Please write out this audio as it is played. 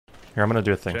Here, I'm gonna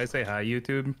do a thing. Should I say hi,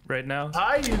 YouTube, right now?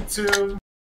 Hi, YouTube.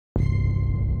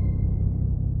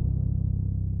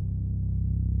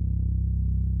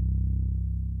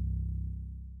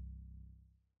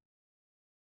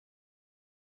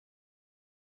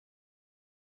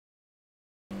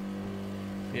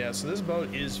 Yeah, so this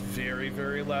boat is very,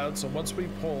 very loud. So once we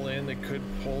pull in, it could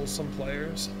pull some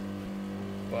players.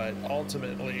 But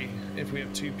ultimately, if we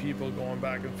have two people going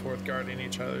back and forth guarding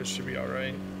each other, it should be all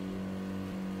right.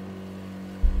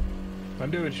 I'm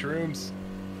doing shrooms.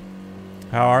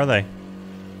 How are they?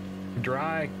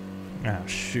 Dry. Oh,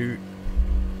 shoot.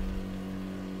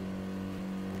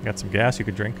 Got some gas you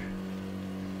could drink.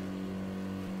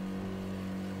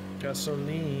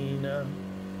 Gasolina.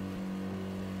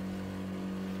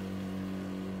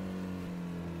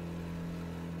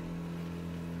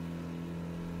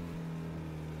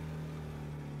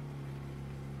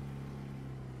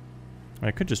 I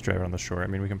could just drive it on the shore. I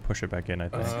mean, we can push it back in, I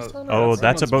think. Oh,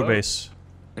 that's a boat boat. base.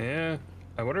 Yeah.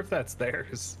 I wonder if that's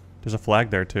theirs. There's a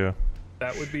flag there, too.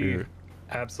 That would be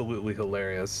absolutely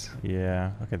hilarious.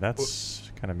 Yeah. Okay,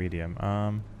 that's kind of medium.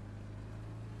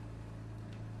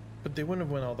 But they wouldn't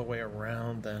have went all the way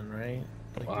around then, right?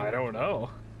 Like Well, I don't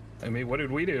know. I mean, what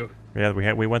did we do? Yeah,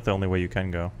 we went the only way you can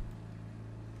go.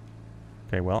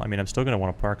 Okay, well, I mean, I'm still going to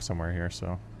want to park somewhere here,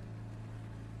 so...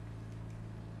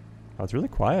 Oh, it's really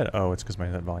quiet. Oh, it's because my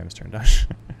head volume is turned down.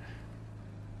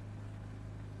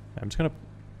 I'm just gonna...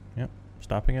 Yep,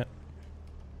 stopping it.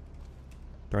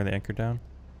 Throwing the anchor down.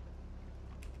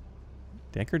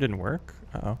 The anchor didn't work?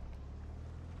 Uh-oh.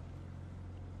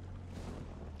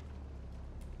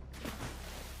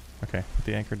 Okay, put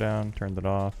the anchor down, turned it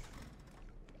off.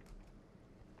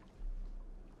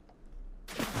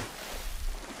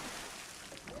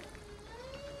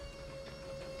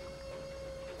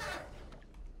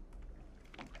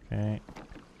 Okay.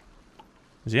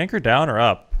 Is the anchor down or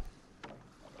up?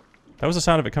 That was the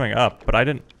sound of it coming up, but I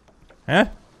didn't... Eh?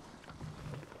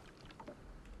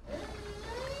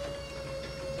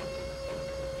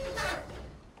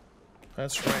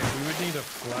 That's right. We would need a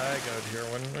flag out here,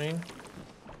 wouldn't we?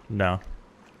 No.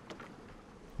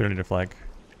 We don't need a flag.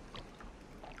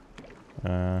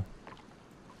 Alright.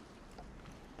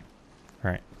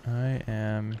 I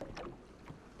am...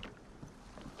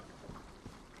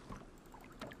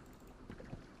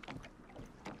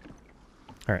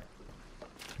 Alright.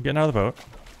 I'm getting out of the boat.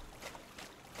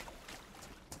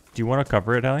 Do you want to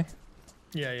cover it, Ellie?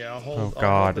 Yeah, yeah. I'll hold. Oh I'll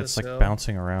god, hold it's this like hill.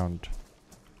 bouncing around.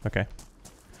 Okay.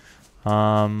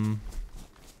 I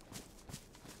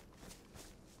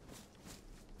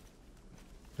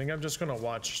think I'm just gonna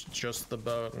watch just the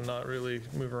boat and not really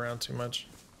move around too much.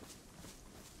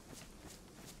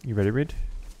 You ready, Reid?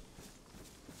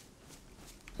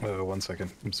 One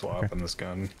second. I'm swapping this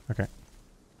gun. Okay.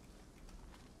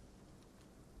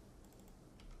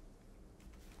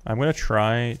 I'm gonna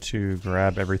try to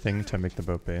grab everything to make the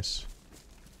boat base.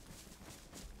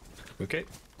 Okay.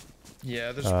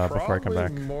 Yeah, there's Before I come probably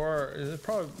back. more.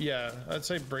 Probably, yeah. I'd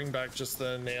say bring back just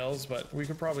the nails, but we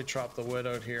could probably chop the wood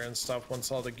out here and stuff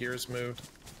once all the gears moved.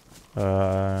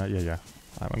 Yeah.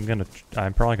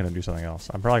 I'm probably gonna do something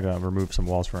else. I'm probably gonna remove some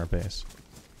walls from our base.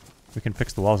 We can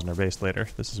fix the walls in our base later.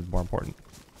 This is more important.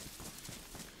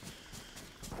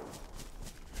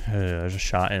 There's a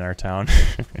shot in our town.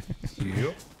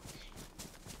 Yep.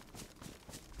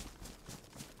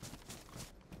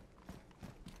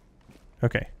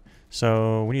 Okay,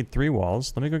 so we need 3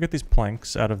 walls. Let me go get these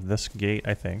planks out of this gate,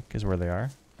 I think, is where they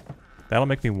are. That'll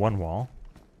make me 1 wall.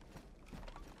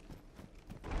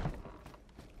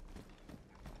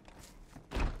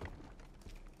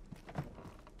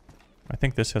 I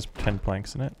think this has 10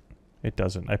 planks in it. It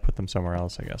doesn't. I put them somewhere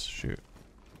else, I guess. Shoot.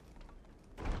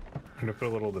 I'm gonna put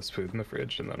a little of this food in the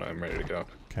fridge and then I'm ready to go.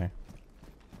 Okay.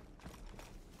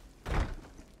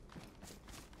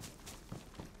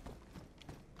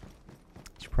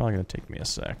 It's probably gonna take me a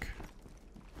sec.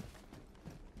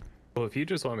 Well, if you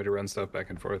just want me to run stuff back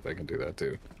and forth, I can do that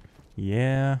too.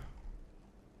 Yeah.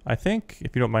 I think,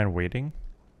 if you don't mind waiting.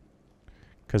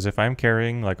 Because if I'm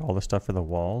carrying, like, all the stuff for the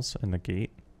walls and the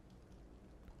gate,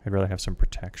 I'd rather have some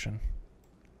protection.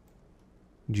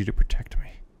 Need you to protect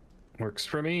me. Works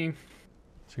for me.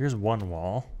 So here's 1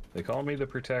 wall. They call me the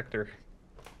Protector.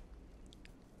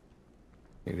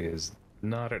 It is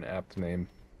not an apt name.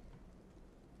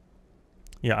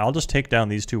 Yeah, I'll just take down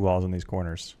these 2 walls in these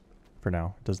corners. For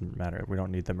now. It doesn't matter. We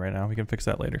don't need them right now. We can fix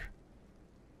that later.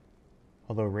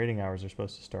 Although raiding hours are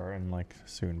supposed to start in, like,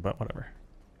 soon, but whatever.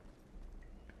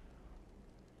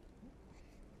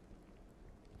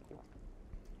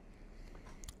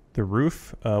 The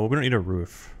roof, well, we don't need a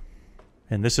roof.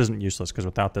 And this isn't useless, because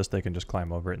without this, they can just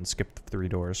climb over it and skip the 3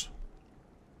 doors.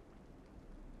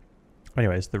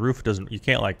 Anyways, the roof doesn't. You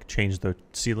can't like change the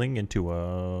ceiling into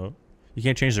a. You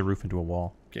can't change the roof into a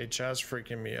wall. Okay, chat's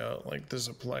freaking me out. Like there's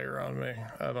a player on me.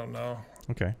 I don't know.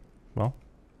 Okay. Well.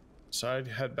 So I'd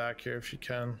head back here if you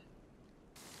can.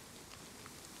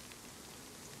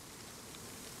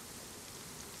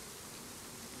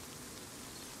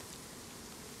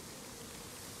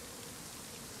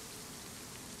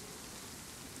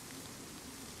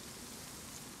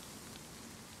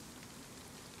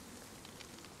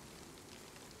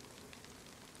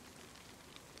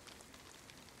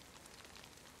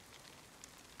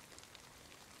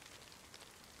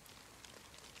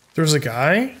 There's a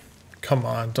guy? Come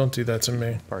on, don't do that to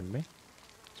me. Pardon me.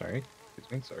 Sorry.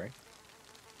 Excuse me. Sorry.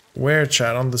 Where,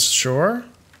 chat? On the shore?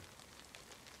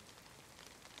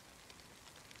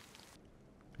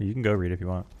 You can go read if you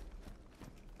want.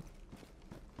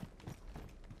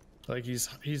 Like he's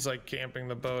like camping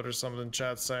the boat or something,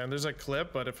 chat's saying. There's a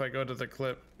clip, but if I go to the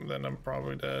clip, then I'm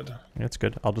probably dead. Yeah, it's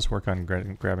good. I'll just work on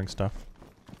grabbing stuff.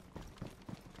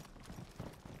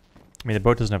 I mean, the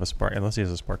boat doesn't have a spark, unless he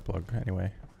has a spark plug,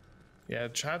 anyway. Yeah,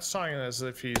 chat's talking as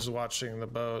if he's watching the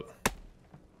boat.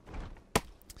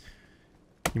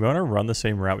 You want to run the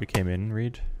same route we came in,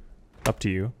 Reid? Up to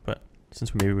you, but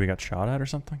since maybe we got shot at or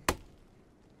something?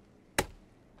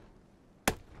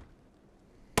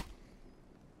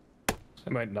 I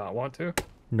might not want to.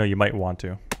 No, you might want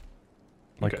to.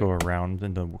 Like, Okay. go around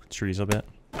in the trees a bit.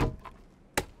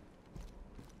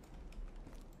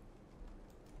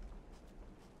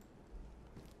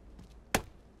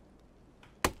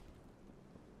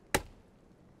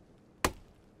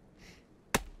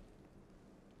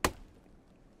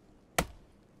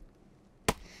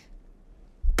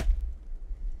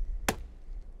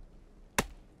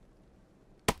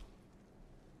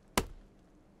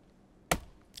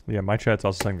 Yeah, my chat's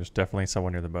also saying there's definitely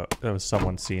someone near the boat. There was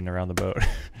someone seen around the boat.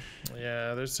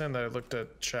 Yeah, they're saying that I looked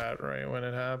at chat right when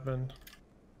it happened.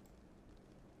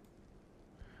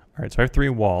 Alright, so I have 3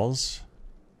 walls.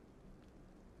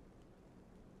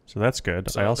 So that's good.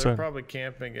 So I also... they're probably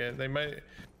camping it. They might...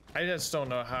 I just don't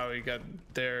know how he got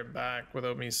there back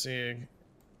without me seeing.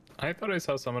 I thought I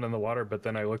saw someone in the water, but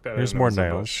then I looked at it. There's and more there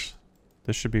was a nails. bush.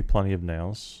 There should be plenty of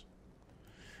nails.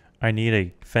 I need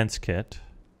a fence kit.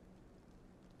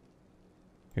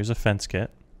 Here's a fence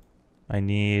kit. I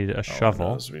need a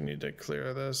shovel. We need to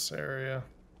clear this area.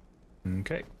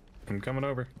 Okay, I'm coming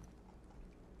over.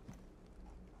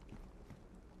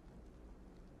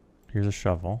 Here's a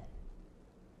shovel.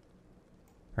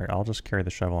 Alright, I'll just carry the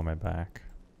shovel on my back.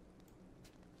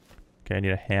 Okay, I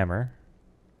need a hammer.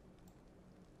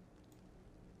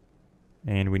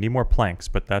 And we need more planks,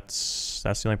 but that's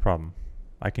the only problem.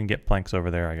 I can get planks over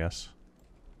there, I guess.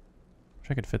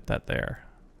 Wish I could fit that there.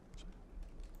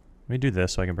 Let me do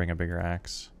this so I can bring a bigger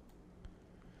axe.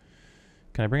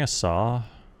 Can I bring a saw?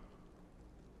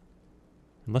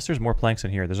 Unless there's more planks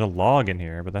in here. There's a log in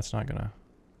here, but that's not gonna...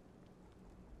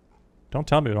 Don't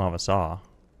tell me we don't have a saw.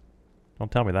 Don't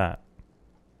tell me that.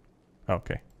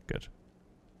 Okay, good.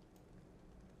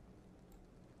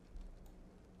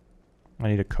 I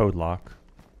need a code lock.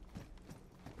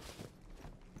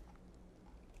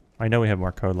 I know we have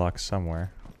more code locks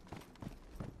somewhere.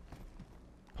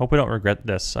 Hope we don't regret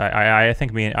this. I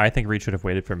think Reid should have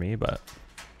waited for me, but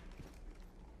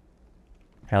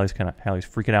Hallie's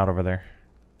freaking out over there.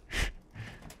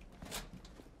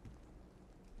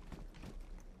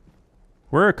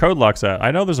 Where are code locks at? I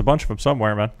know there's a bunch of them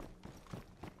somewhere, man.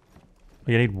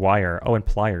 You need wire. Oh, and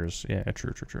pliers. Yeah,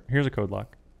 true. Here's a code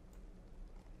lock.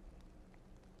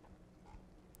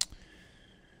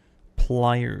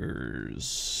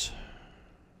 Pliers.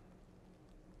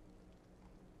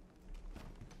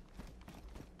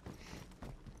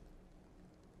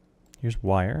 Here's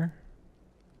wire.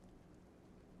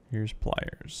 Here's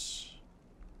pliers.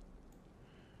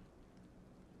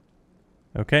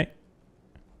 Okay.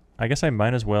 I guess I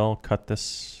might as well cut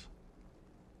this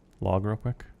log real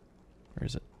quick. Where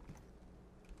is it?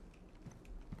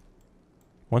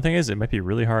 One thing is, it might be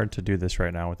really hard to do this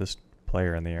right now with this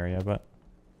player in the area, but...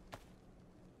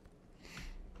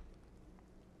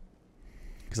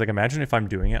 Because, like, imagine if I'm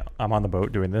doing it, I'm on the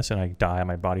boat doing this, and I die and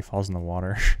my body falls in the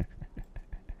water.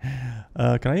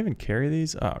 Can I even carry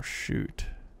these? Oh, shoot.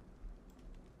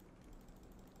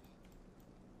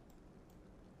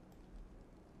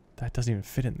 That doesn't even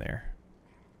fit in there.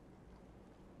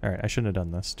 Alright, I shouldn't have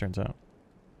done this, turns out.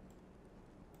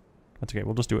 That's okay,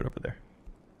 we'll just do it over there.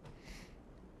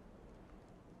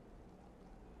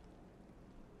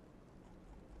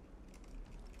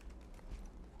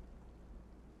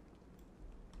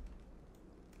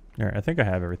 Alright, I think I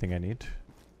have everything I need.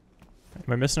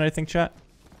 Am I missing anything, chat?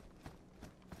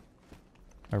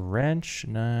 A wrench?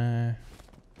 Nah.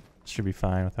 Should be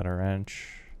fine without a wrench.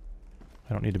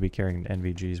 I don't need to be carrying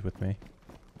NVGs with me.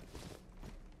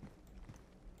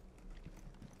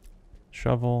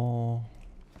 Shovel.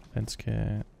 Fence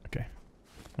kit. Okay.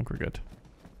 I think we're good.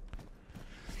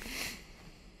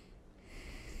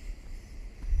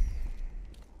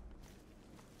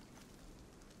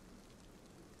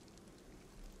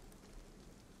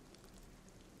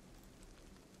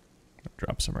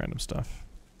 Drop some random stuff.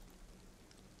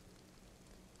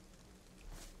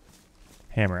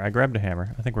 Hammer. I grabbed a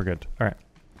hammer. I think we're good. All right.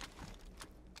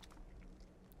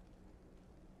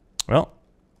 Well,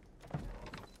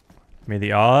 may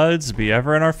the odds be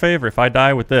ever in our favor. If I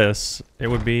die with this, it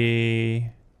would be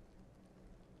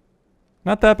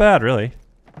not that bad, really.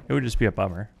 It would just be a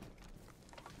bummer.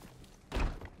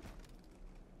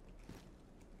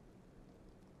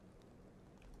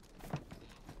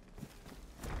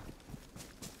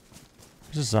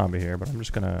 There's a zombie here, but I'm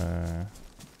just gonna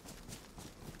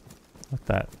let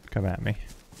that come at me.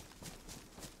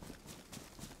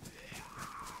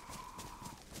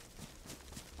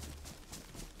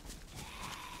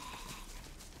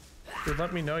 Dude,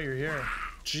 let me know you're here.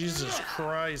 Jesus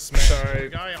Christ, man. Sorry.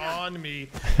 Guy on me,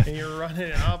 and you're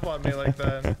running up on me like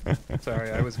that. Sorry,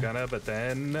 I was gonna, but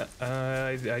then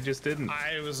I just didn't.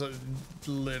 I was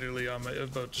literally on my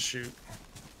about to shoot.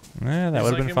 Yeah, that He's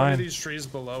would have like been in one of fine. these trees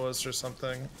below us or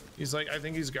something. He's like, I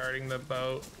think he's guarding the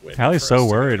boat. Hallie's so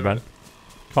worried, man.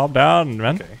 Calm down,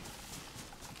 man. Okay.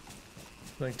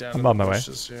 Like down I'm in the on my way.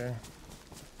 bushes here.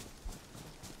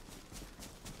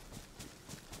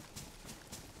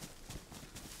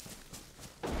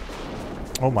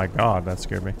 Oh my god, that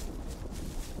scared me.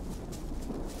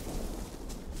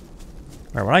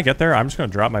 Alright, when I get there, I'm just gonna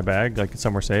drop my bag, like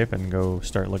somewhere safe, and go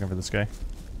start looking for this guy.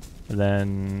 And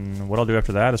then what I'll do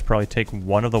after that is probably take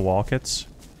one of the wall kits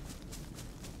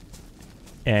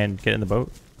and get in the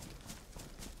boat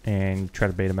and try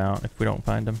to bait him out if we don't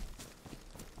find him.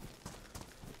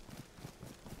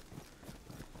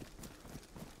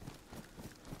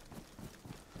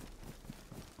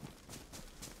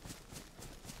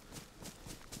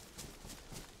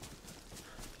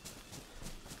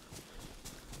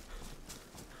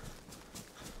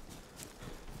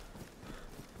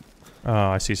 Oh,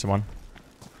 I see someone.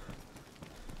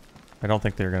 I don't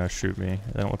think they're gonna shoot me.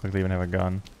 They don't look like they even have a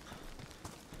gun.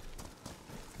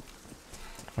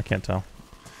 I can't tell.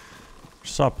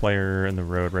 Just saw a player in the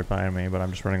road right behind me, but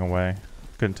I'm just running away.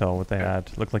 Couldn't tell what they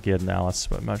had. Looked like he had an Alice,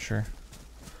 but I'm not sure.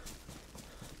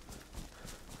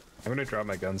 I'm gonna drop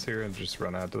my guns here and just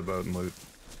run out to the boat and loot.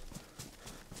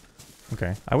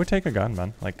 Okay. I would take a gun,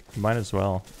 man. Like, you might as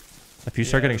well. If you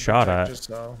start getting shot at,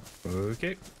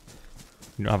 Okay.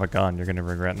 you don't have a gun, you're gonna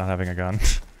regret not having a gun.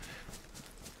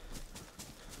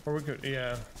 Or we could,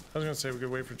 yeah. I was gonna say we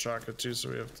could wait for chocolate too, so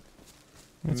we have.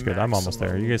 That's good. I'm almost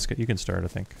there. You guys, you can start, I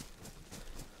think.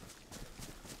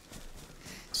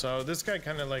 So this guy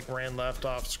kind of like ran left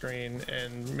off screen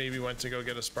and maybe went to go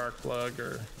get a spark plug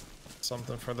or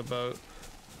something for the boat.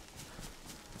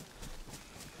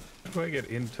 How do I get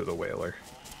into the whaler?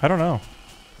 I don't know.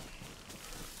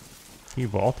 Can you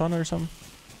vault on it or something?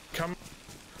 Come.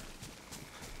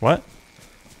 What?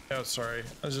 Oh, sorry.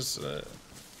 I was just.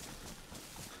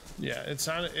 Yeah, it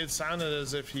sounded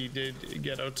as if he did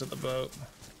get out to the boat.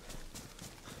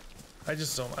 I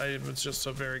just don't. I was just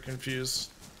so very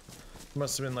confused.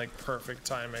 Must have been like perfect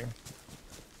timing.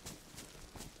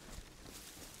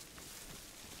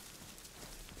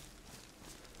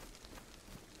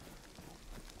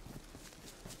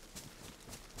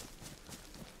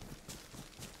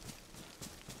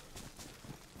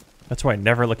 That's why I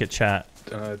never look at chat.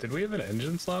 Did we have an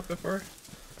engine slot before?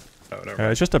 Oh, never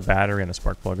mind. It's just a battery and a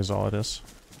spark plug is all it is.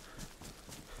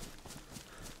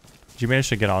 Did you manage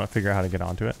to get on it, figure out how to get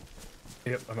onto it?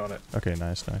 Yep, I'm on it. Okay,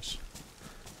 nice, nice.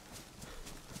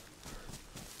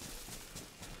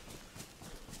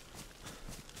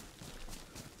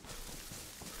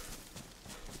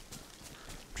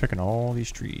 Checking all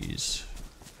these trees.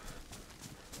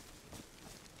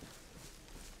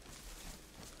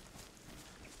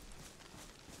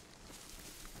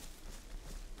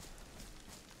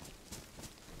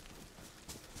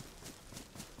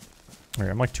 Alright,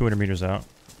 I'm like 200 meters out.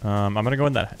 I'm gonna go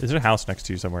in that. Is there a house next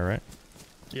to you somewhere, right?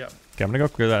 Yep. Okay, I'm gonna go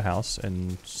clear that house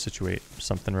and situate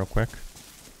something real quick.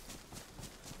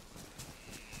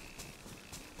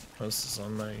 This is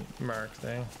on my mark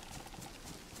thing.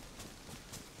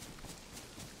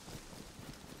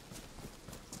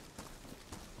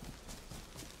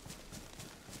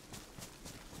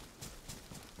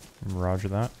 Roger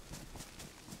that.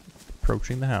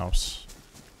 Approaching the house.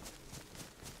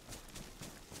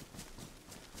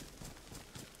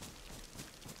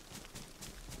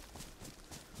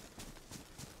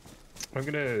 I'm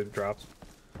gonna drop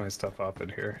my stuff off in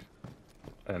here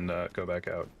and go back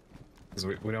out. Because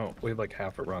we have like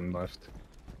half a run left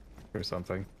or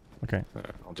something. Okay.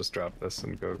 I'll just drop this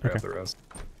and go grab Okay. the rest.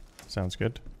 Sounds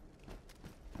good.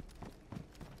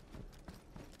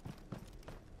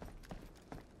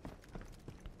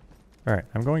 Alright,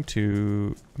 I'm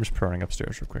just proning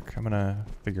upstairs real quick. I'm gonna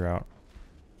figure out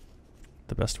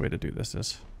the best way to do this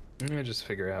is. I'm gonna just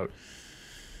figure out.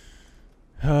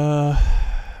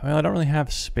 Well, I don't really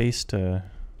have space to...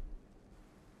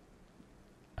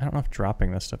 I don't know if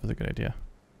dropping this stuff is a good idea.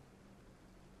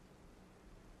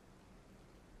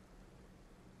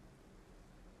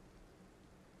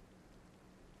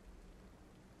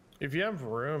 If you have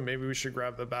room, maybe we should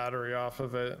grab the battery off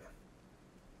of it.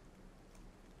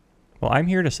 Well, I'm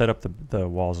here to set up the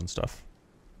walls and stuff.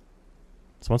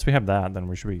 So once we have that, then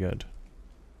we should be good.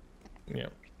 Yeah.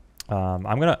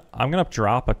 I'm gonna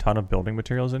drop a ton of building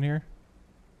materials in here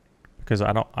because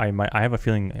I have a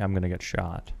feeling I'm gonna get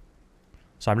shot.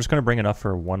 So I'm just gonna bring enough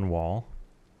for one wall.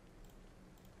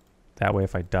 That way,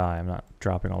 if I die, I'm not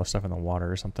dropping all the stuff in the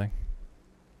water or something.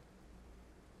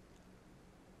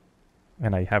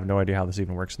 And I have no idea how this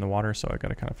even works in the water, so I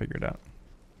gotta kind of figure it out.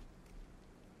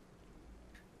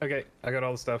 Okay, I got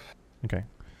all the stuff. Okay,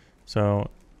 so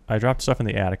I dropped stuff in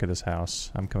the attic of this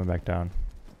house. I'm coming back down.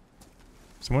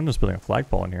 Someone was building a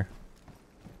flagpole in here.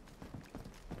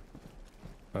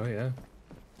 Oh yeah.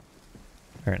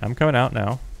 All right, I'm coming out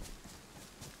now.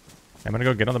 I'm gonna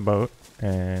go get on the boat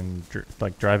and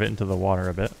drive it into the water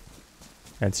a bit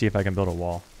and see if I can build a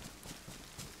wall.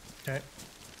 Okay.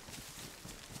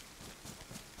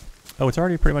 Oh, it's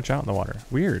already pretty much out in the water.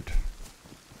 Weird.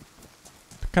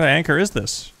 What kind of anchor is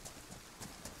this?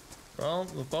 Well,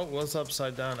 the boat was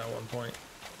upside down at one point.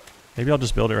 Maybe I'll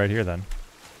just build it right here then.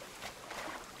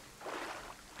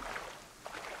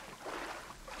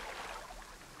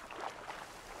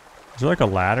 Is there like a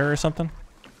ladder or something?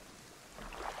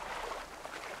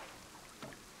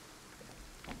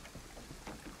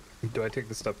 Do I take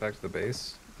the stuff back to the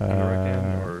base? Uh,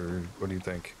 Or what do you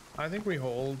think? I think we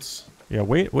hold. Yeah,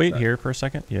 wait here for a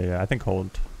second. Yeah, I think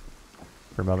hold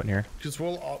for a moment here. Because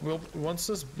we'll once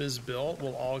this is built,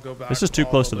 we'll all go back. This is too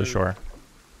close to the shore.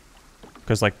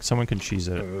 Because like someone can cheese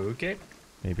it. Okay.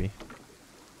 Maybe.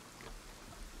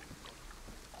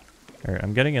 Alright,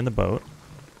 I'm getting in the boat.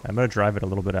 I'm gonna drive it a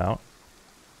little bit out.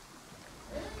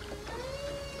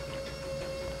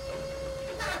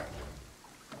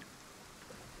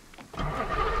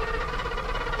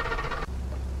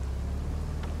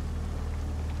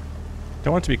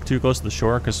 Don't want it to be too close to the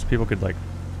shore because people could like,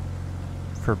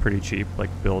 for pretty cheap, like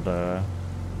build a...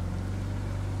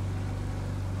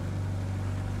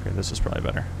 Okay, this is probably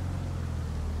better.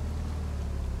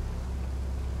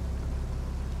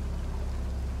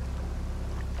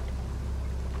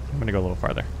 I'm gonna go a little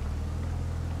farther.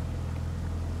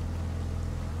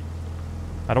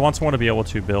 I don't want someone to be able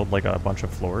to build like a bunch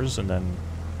of floors and then...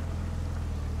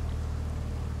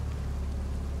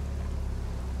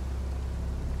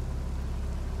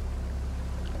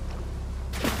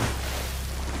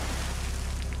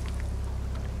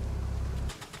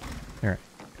 Alright.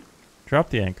 Drop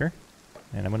the anchor,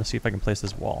 and I'm gonna see if I can place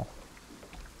this wall.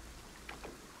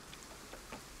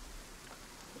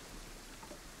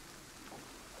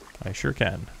 I sure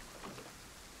can.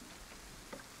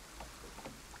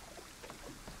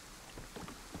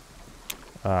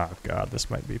 Oh god, this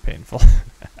might be painful.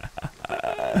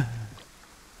 I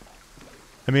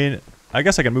mean, I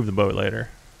guess I can move the boat later.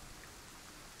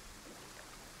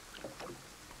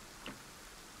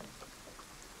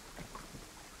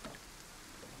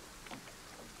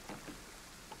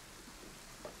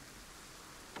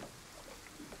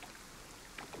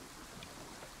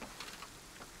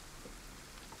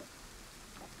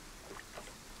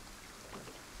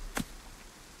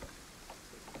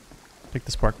 Take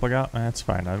the spark plug out? That's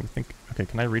fine. I think... Okay,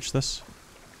 can I reach this?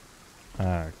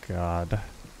 Oh, God.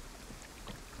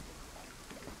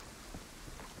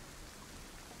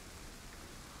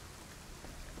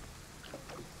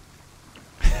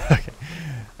 Okay.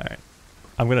 Alright.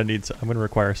 I'm gonna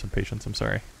require some patience. I'm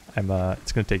sorry.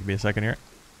 It's gonna take me a second here.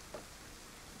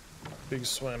 Big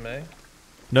swim, eh?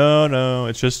 No.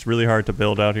 It's just really hard to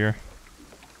build out here.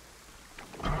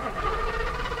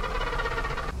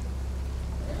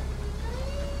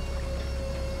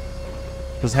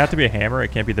 Does it have to be a hammer?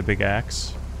 It can't be the big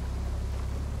axe.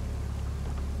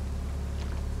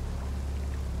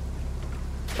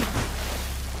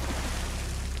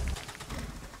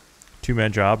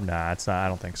 Two-man job? Nah, it's not. I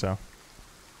don't think so.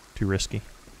 Too risky.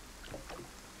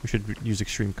 We should use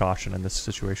extreme caution in this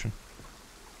situation.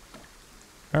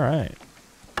 Alright.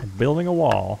 I'm building a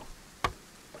wall.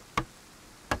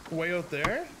 Way out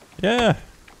there? Yeah.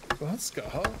 Let's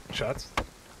go. Shots?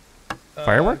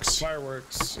 Fireworks?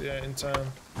 Fireworks, yeah, in town.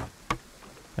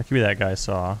 That could be that guy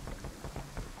saw.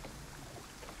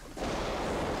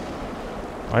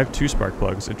 I have 2 spark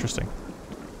plugs. Interesting.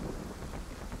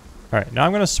 Alright, now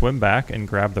I'm going to swim back and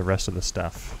grab the rest of the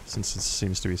stuff, since it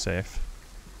seems to be safe.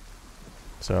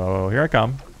 So, here I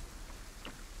come.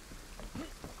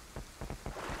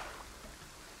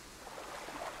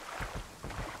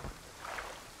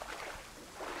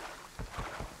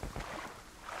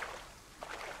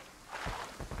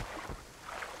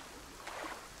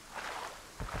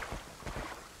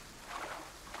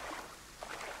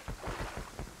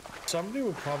 Somebody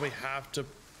would probably have to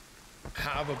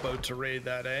have a boat to raid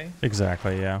that, eh?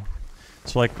 Exactly, yeah.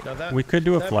 So, like, Now that, we could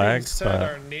do a that flag, being said,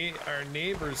 but... our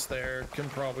neighbors there can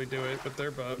probably do it with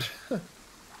their boat. The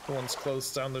ones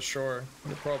close down the shore.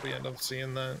 We'll probably end up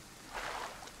seeing that.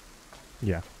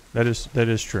 Yeah, that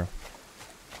is true.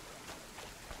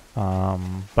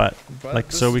 But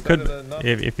like, so we could,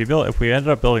 if we ended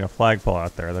up building a flagpole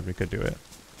out there, then we could do it.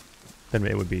 Then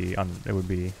it would be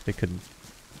they could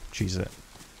cheese it.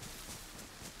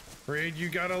 Reid, you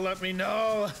gotta let me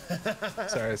know.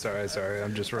 Sorry.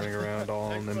 I'm just running around all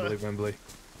nimbly wimbly.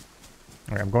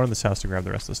 Alright, I'm going to this house to grab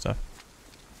the rest of the stuff.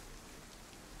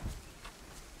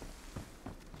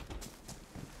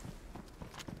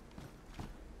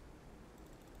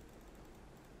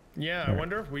 Yeah, I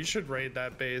wonder if we should raid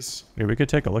that base. Yeah, we could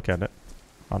take a look at it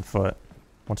on foot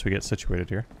once we get situated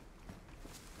here.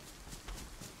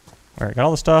 Alright, got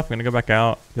all the stuff. I'm gonna go back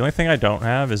out. The only thing I don't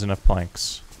have is enough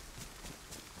planks.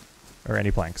 Or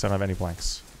any planks. I don't have any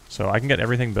planks. So I can get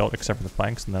everything built except for the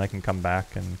planks, and then I can come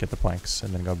back and get the planks,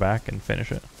 and then go back and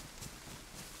finish it.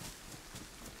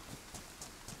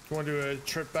 You want to do a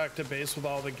trip back to base with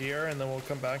all the gear, and then we'll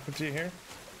come back with you here?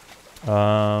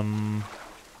 I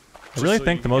really so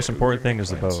think you the can most get important thing ribbon is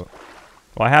the planks. boat.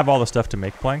 Well, I have all the stuff to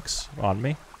make planks on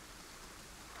me.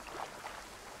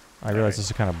 I realize this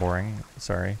is kind of boring.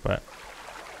 Sorry, but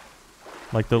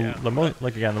like the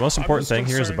most important thing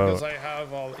here is the boat. I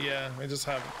have all, I just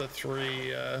have the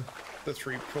three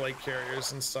plate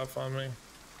carriers and stuff on me.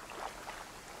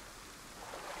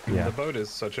 Yeah, The boat is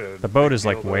such a. the boat big is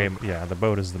like deal, way. though. Yeah, the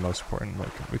boat is the most important.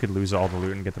 Like we could lose all the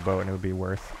loot and get the boat, and it would be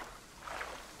worth.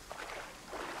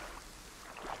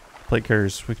 Plate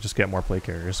carriers. We could just get more plate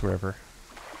carriers wherever.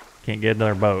 Can't get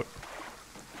another boat.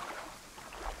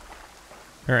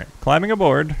 All right, climbing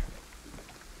aboard.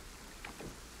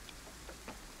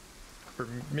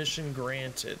 Permission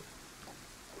granted.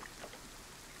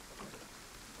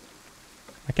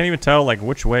 I can't even tell like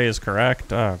which way is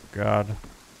correct. Oh god.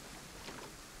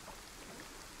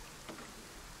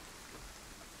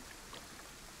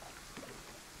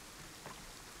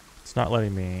 It's not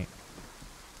letting me.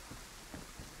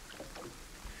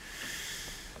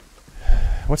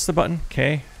 What's the button?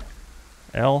 K?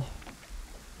 L?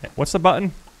 What's the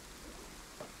button?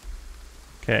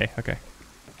 K, okay.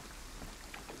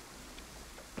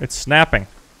 It's snapping.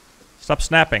 Stop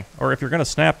snapping. Or if you're gonna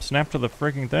snap, snap to the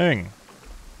freaking thing.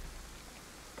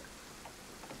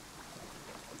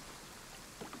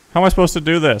 How am I supposed to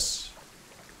do this?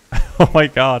 Oh my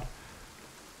god.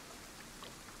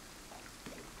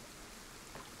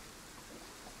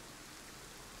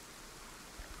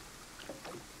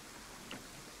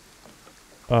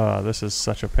 This is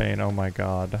such a pain. Oh my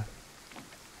god.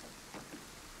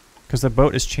 Because the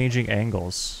boat is changing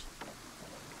angles.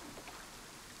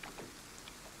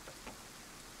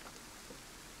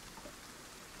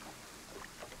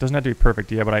 Doesn't have to be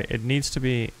perfect, yeah, but it needs to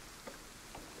be...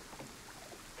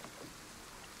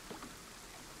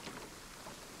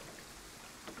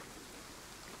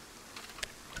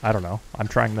 I don't know. I'm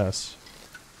trying this.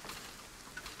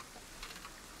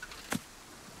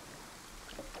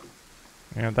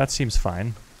 Yeah, that seems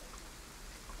fine.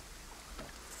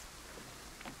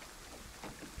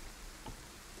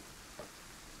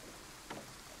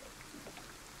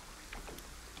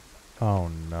 Oh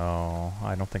no,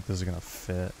 I don't think this is gonna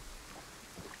fit.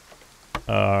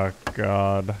 Oh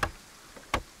god.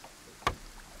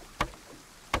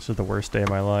 This is the worst day of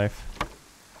my life.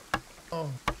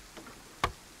 Oh.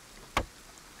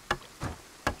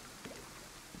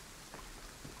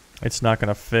 It's not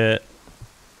gonna fit.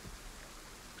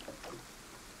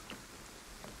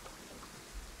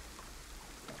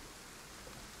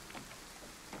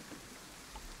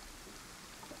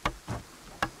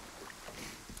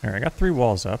 Alright, I got 3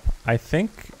 walls up. I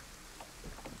think...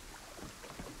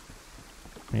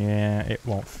 Yeah, it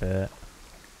won't fit.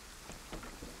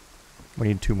 We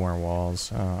need 2 more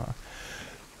walls.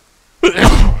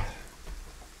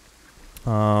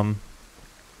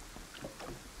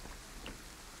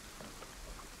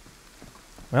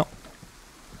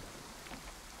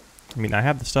 I mean, I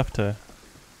have the stuff to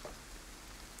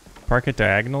park it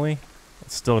diagonally.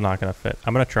 It's still not going to fit.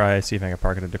 I'm going to try, see if I can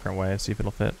park it a different way, see if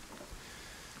it'll fit.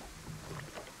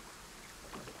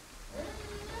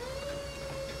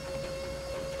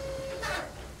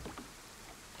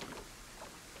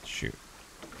 Shoot.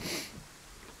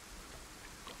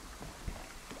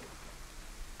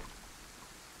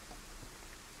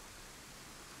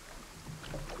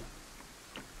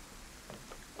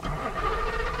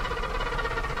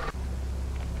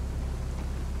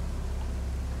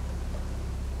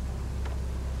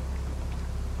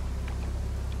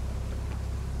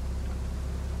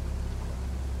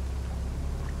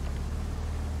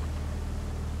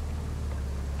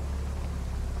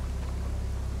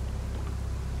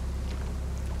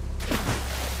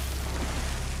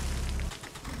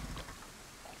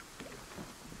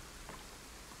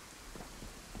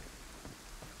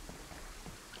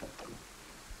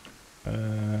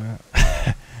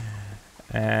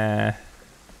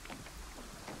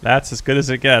 That's as good as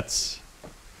it gets.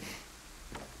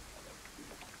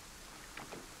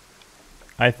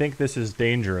 I think this is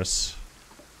dangerous.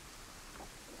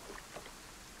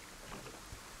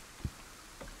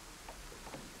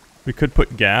 We could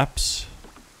put gaps.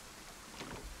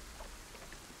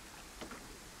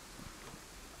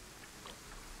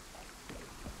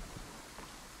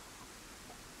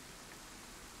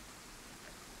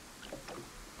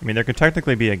 I mean, there could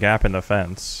technically be a gap in the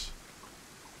fence.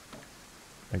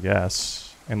 I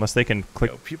guess. Unless they can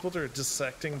click. Yo, people are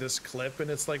dissecting this clip, and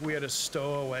it's like we had a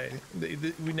stowaway.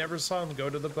 We never saw him go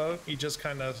to the boat. He just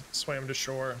kind of swam to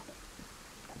shore.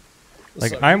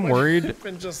 Like, So I'm worried.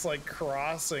 Been just like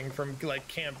crossing from like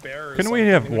Camp Bear. Couldn't we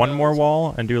have one more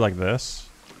wall and do like this?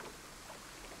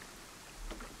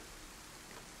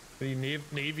 He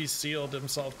Navy sealed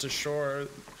himself to shore.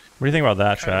 What do you think about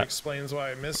that, Kind of chat? explains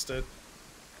why I missed it.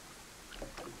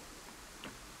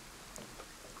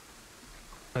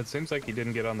 It seems like he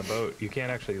didn't get on the boat. You can't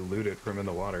actually loot it from in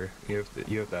the water. You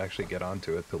have to actually get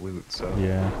onto it to loot. So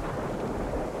Yeah.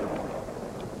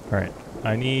 All right.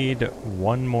 I need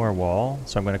one more wall,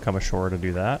 so I'm going to come ashore to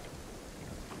do that,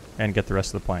 and get the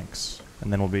rest of the planks,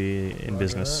 and then we'll be in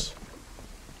business.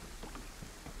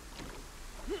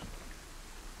 I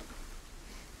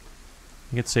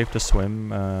think it's safe to swim.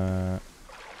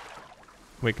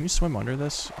 Wait, can you swim under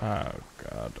this? Oh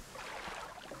god.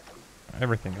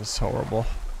 Everything is horrible.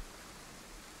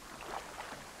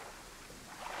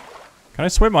 Can I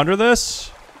swim under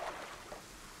this?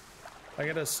 I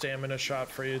got a stamina shot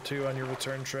for you too on your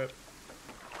return trip.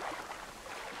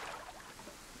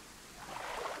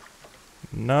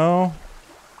 No.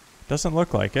 Doesn't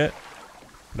look like it.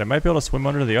 But I might be able to swim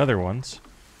under the other ones.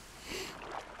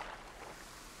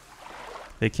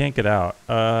 They can't get out.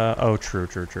 Oh, true.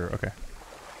 Okay.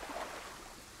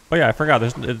 Oh yeah, I forgot.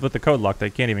 There's with the code lock, they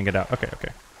can't even get out. Okay.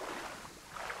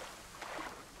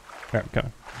 Alright, come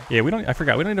on. Yeah, I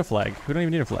forgot. We don't need a flag. We don't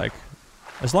even need a flag.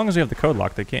 As long as we have the code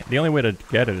lock, they can't. The only way to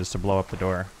get it is to blow up the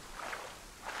door.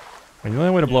 And the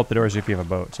only way to blow up the door is if you have a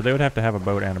boat. So they would have to have a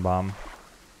boat and a bomb.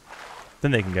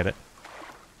 Then they can get it.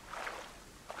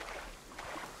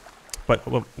 But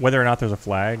whether or not there's a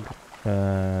flag,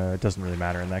 it doesn't really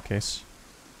matter in that case.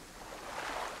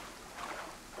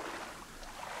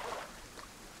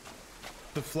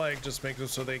 The flag just makes it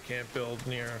so they can't build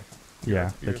near.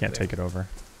 Yeah, they your can't thing. take it over.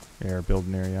 Yeah, or build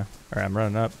near you. Alright, I'm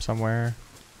running up somewhere.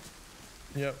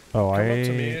 Yep. Oh, Come up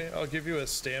to me. I'll give you a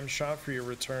stam shot for your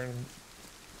return.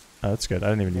 Oh, that's good. I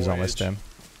didn't even use all my Voyage. stem.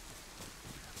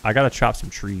 I gotta chop some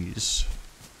trees.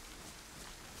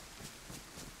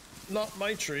 Not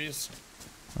my trees.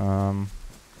 I'm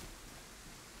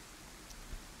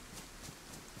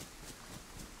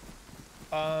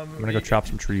gonna go chop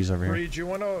some trees over here. Reid, you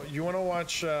wanna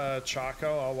watch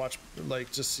Choco? I'll watch,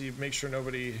 like, just see, make sure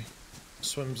nobody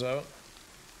swims out.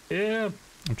 yeah.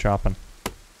 I'm chopping.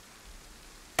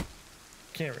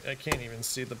 I can't even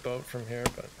see the boat from here,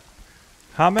 but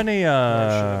How many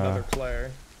another player.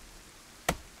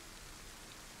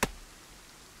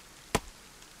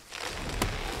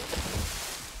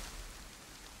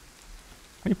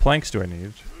 how many planks do I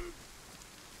need?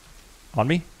 On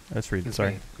me? That's Reid. It's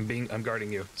Sorry. me. I'm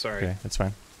guarding you. Sorry. Okay, that's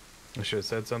fine. I should have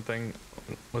said something.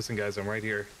 Listen, guys, I'm right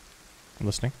here. I'm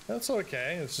listening. That's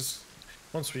okay. It's just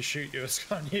once we shoot you, it's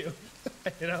on you.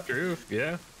 You know. True.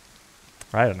 Yeah.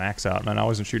 I had an axe out, man. I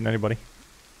wasn't shooting anybody.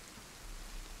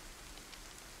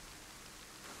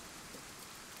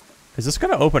 Is this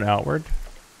gonna open outward?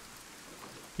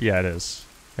 Yeah, it is.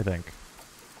 I think.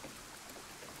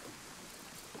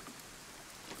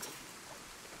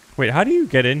 Wait, how do you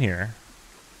get in here?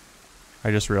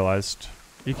 I just realized.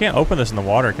 You can't open this in the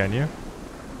water, can you?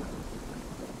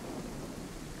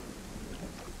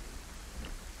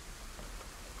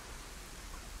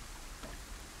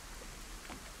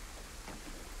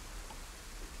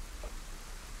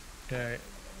 Okay,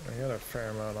 I got a fair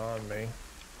amount on me.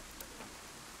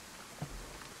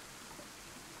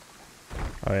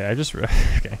 Oh yeah, I just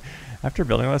okay. After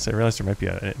building this, I realized there might be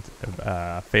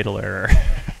a fatal error.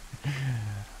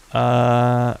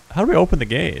 How do we open the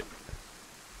gate?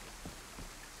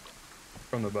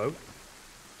 From the boat?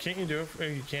 Can't you do it?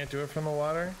 You can't do it from the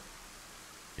water?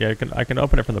 Yeah, I can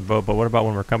open it from the boat, but what about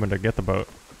when we're coming to get the boat?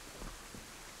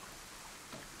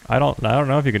 I don't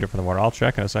know if you can do it from the water. I'll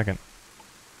check in a second.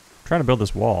 I'm trying to build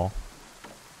this wall.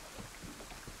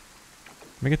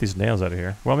 Let me get these nails out of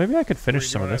here. Well, maybe I could finish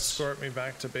some of this. Escort me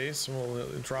back to base, and we'll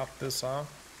drop this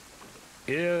off.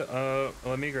 Yeah.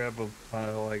 Let me grab a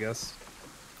pile, I guess.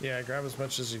 Yeah, grab as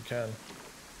much as you can.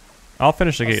 I'll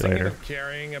finish the I was gate thinking later. of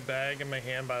carrying a bag in my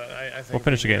hand, but I think We'll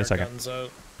finish the gate in a second. guns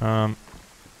out.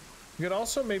 You could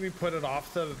also maybe put it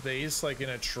off the base, like in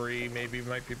a tree. Maybe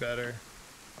might be better.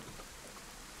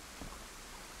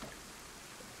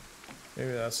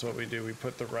 Maybe that's what we do. We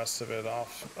put the rest of it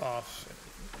off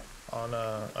on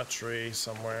a tree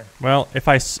somewhere. Well, if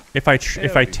I test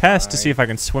to see fine. if I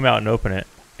can swim out and open it,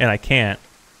 and I can't,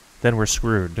 then we're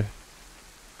screwed.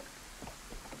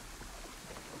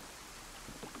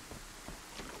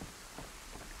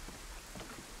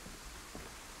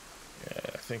 Yeah,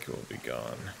 I think it will be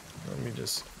gone. Let me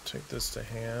just take this to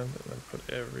hand and then put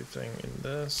everything in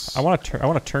this. I want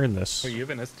to turn this. Wait, you have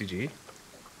an SDG?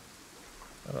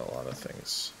 And a lot of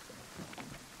things.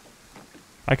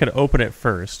 I could open it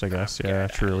first, I guess. Yeah,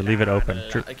 true. Leave it open.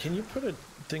 True. Can you put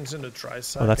things into dry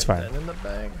sack that's and fine. then in the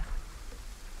bag?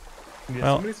 Yeah,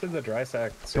 Well, somebody said the dry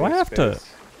sack. do I saves have to- space.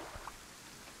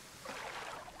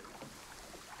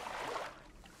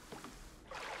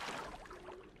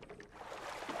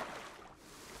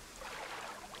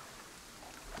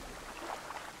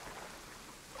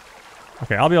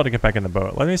 Okay, I'll be able to get back in the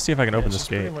boat. Let me see if I can open It's this just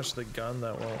gate. pretty much the gun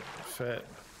that won't fit.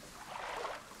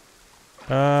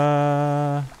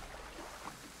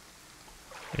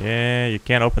 Yeah, you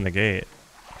can't open the gate.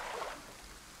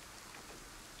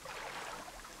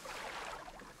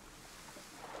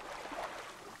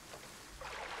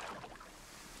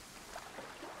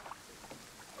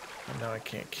 And now I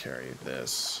can't carry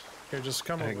this. Here, just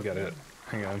come I over. can get it.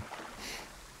 Hang on.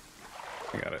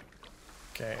 I got it.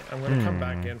 Okay, I'm gonna come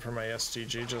back in for my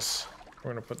SDG.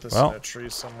 We're gonna put this Well. in a tree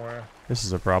somewhere This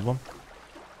is a problem.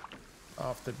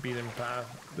 off the beaten path.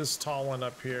 This tall one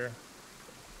up here.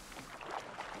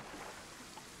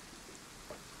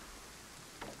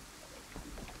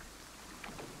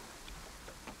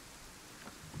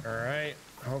 All right.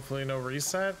 Hopefully no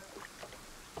reset.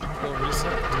 We'll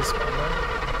reset. Despawn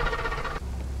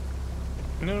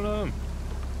there. No.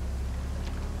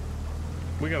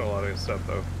 We got a lot of stuff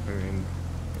though. I mean,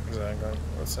 Exactly.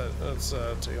 Let's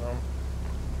take it home.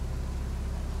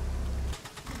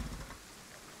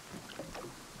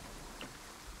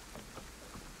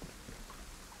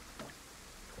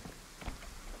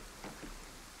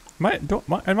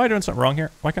 Am I doing something wrong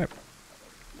here? Why can't I?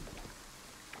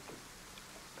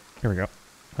 Here we go.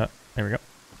 There we go.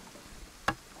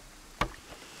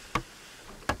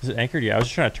 Is it anchored? Yeah, I was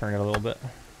just trying to turn it a little bit.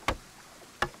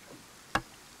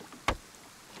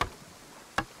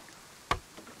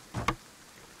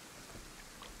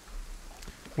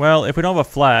 Well, if we don't have a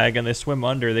flag and they swim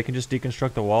under, they can just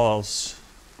deconstruct the walls.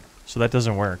 So that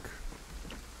doesn't work.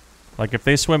 Like if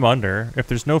they swim under, if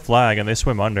there's no flag and they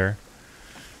swim under,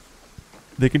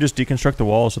 they can just deconstruct the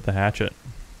walls with the hatchet.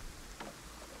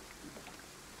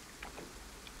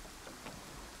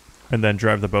 And then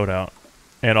drive the boat out.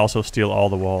 And also steal all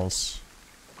the walls.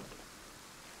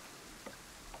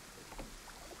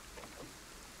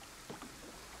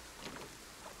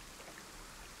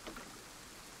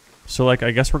 So, like,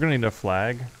 I guess we're gonna need a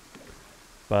flag.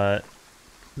 But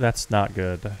that's not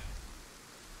good.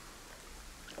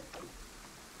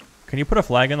 Can you put a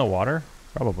flag in the water?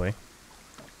 Probably.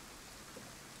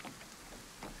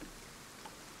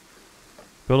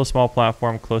 Build a small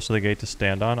platform close to the gate to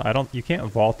stand on. You can't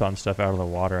vault on stuff out of the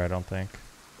water, I don't think.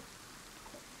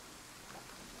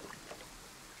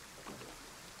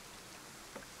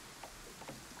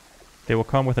 They will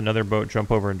come with another boat,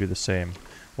 jump over and do the same.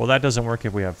 Well, that doesn't work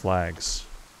if we have flags.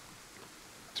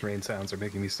 these rain sounds are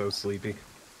making me so sleepy.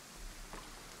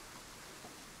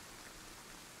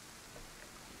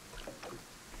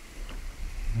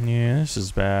 Yeah, this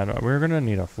is bad. We're gonna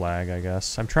need a flag, I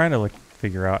guess. I'm trying to like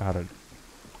figure out how to...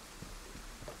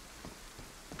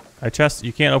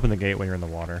 You can't open the gate when you're in the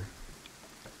water.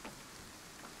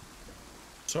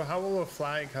 So how will a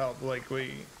flag help? Like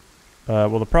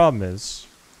Well, the problem is...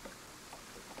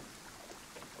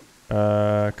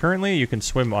 currently you can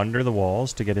swim under the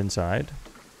walls to get inside.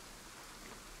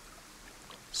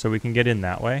 so we can get in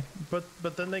that way. But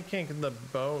then they can't get the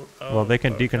boat. Oh, Well, they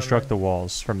can boat, deconstruct they? the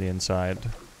walls from the inside.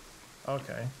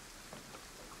 Okay.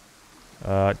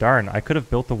 Darn, I could have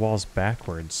built the walls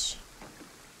backwards.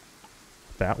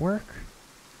 Would that work?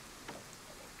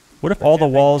 What if all the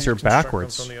walls are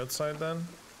backwards? From the outside then?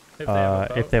 If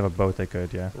they have a boat, they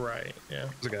could, yeah. Right, yeah.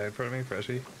 There's a guy in front of me,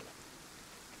 Freshie.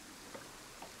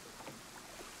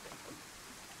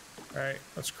 Alright,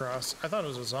 let's cross. I thought it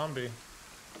was a zombie.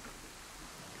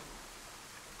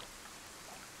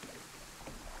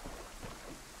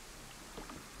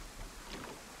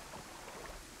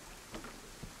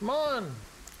 Come on!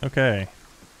 Okay.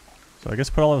 So I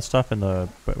guess put all the stuff in the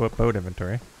boat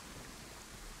inventory.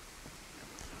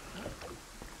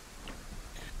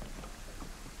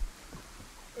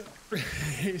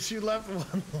 You left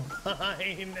one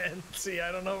line and see,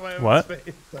 I don't know if I have What?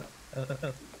 space.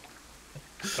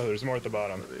 Oh, there's more at the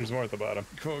bottom. There's more at the bottom.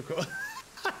 Cool.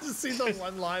 I just see the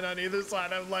one line on either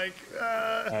side. I'm like,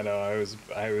 I know.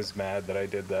 I was mad that I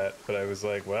did that, but I was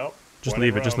like, well. Just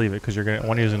leave it. Just leave it, because you're gonna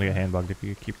one of you's gonna get hand bugged if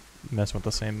you keep messing with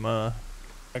the same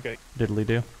Okay. diddly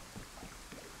do.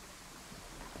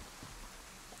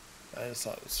 I just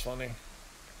thought it was funny.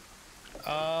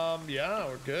 Yeah,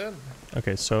 we're good.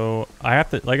 Okay, so I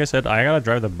have to, like I said, I gotta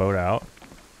drive the boat out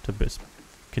to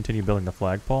continue building the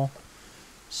flagpole.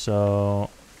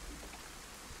 So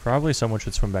probably someone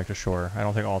should swim back to shore. I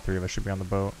don't think all three of us should be on the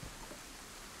boat.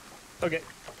 Okay.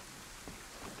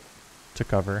 To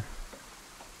cover.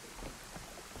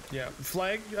 Yeah,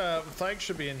 flag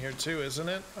should be in here too, isn't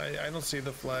it? I don't see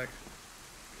the flag.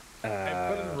 I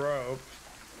put in rope.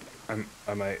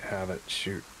 I might have it.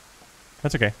 Shoot.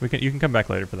 That's okay. You can come back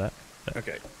later for that.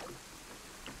 Okay.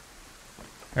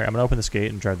 Alright, I'm gonna open this gate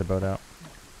and drive the boat out.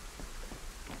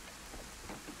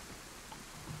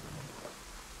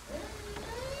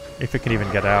 If it can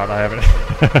even get out, I haven't.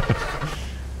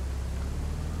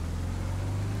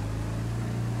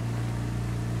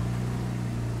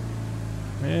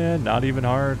 Yeah, not even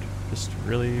hard. Just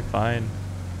really fine.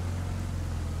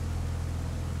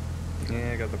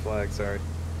 Yeah, I got the flag. Sorry.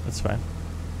 That's fine.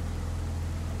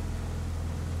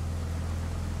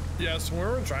 Yeah, so when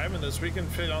we're driving this, we can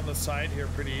fit on the side here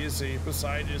pretty easy,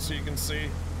 beside you, so you can see.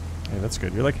 Hey, that's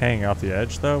good. You're like hanging off the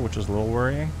edge though, which is a little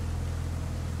worrying.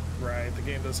 Right, the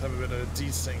game does have a bit of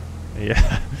desync.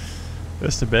 Yeah,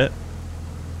 just a bit.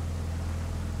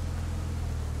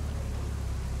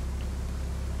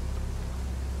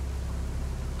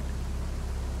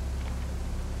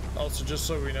 Also, just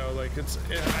so we know, like I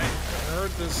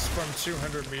heard this from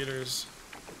 200 meters.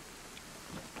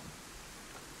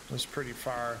 It was pretty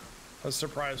far. I was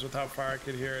surprised with how far I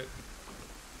could hear it.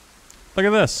 Look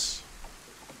at this.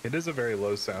 It is a very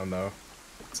low sound though.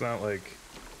 It's not like.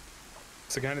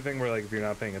 It's the kind of thing where like if you're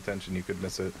not paying attention, you could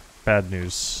miss it. Bad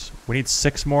news. We need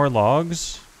 6 more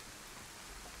logs.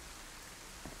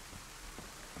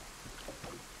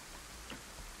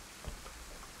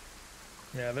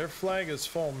 Yeah, their flag is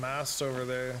full mast over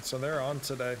there, so they're on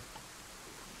today.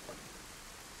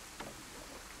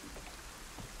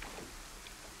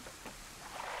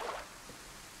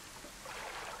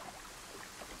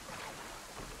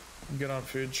 Good on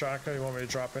food, Choco. You want me to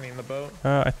drop any in the boat?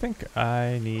 I think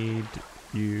I need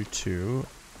you to.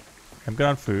 I'm good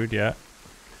on food, yeah.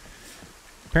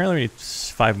 Apparently we need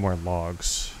 5 more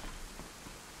logs.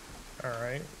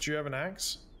 Alright. Do you have an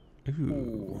axe?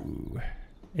 Ooh.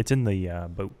 It's in the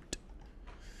boat.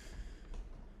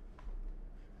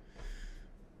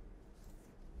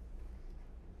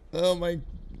 Oh my.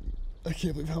 I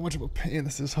can't believe how much of a pain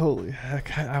this is. Holy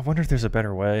heck. I wonder if there's a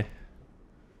better way.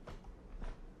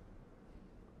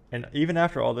 And even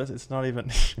after all this, it's not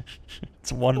even.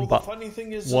 It's one bomb. Well, the funny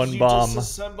thing is one you bomb.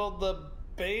 just assembled the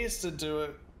base to do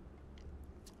it.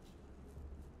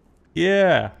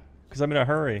 Yeah, because I'm in a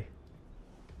hurry.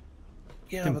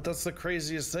 Yeah, but that's the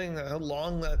craziest thing, how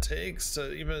long that takes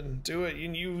to even do it.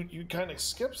 You kind of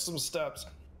skip some steps.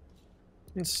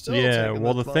 And still Yeah,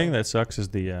 well the thing that sucks is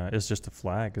is just the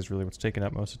flag is really what's taking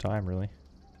up most of the time, really.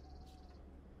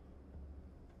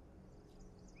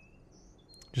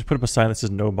 Just put up a sign that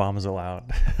says no bombs allowed.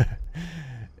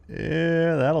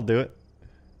 Yeah, that'll do it.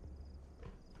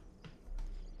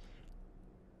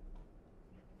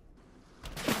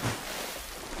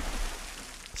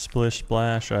 Splish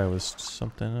splash, I was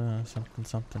something,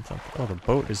 something. Oh, the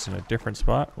boat is in a different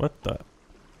spot. What the?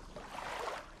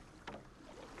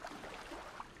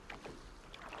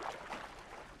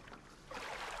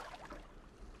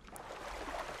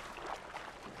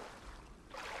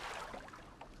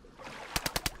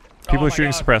 People are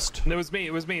shooting suppressed. It was me.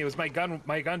 It was me. It was my gun.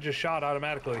 My gun just shot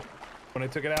automatically when I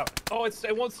took it out. Oh,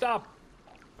 it won't stop.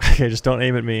 Okay, just don't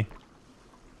aim at me.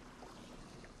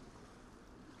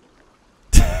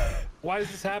 Why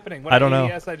is this happening? When I don't know.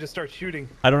 AES, I just start shooting.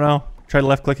 I don't know. Try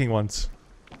left clicking once.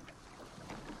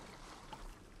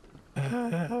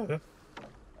 I'm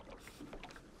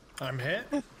hit.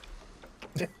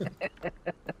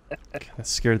 That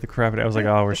scared the crap out of me. I was like,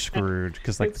 oh, we're screwed.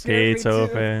 Because, like, It the scared me gate's too.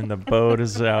 open, the boat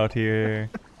is out here.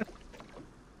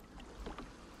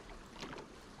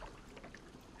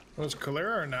 Was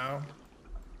clearer now.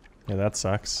 Yeah, that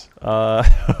sucks. Dude,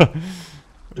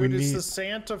 we it's need, the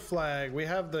Santa flag. We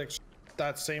have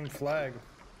that same flag.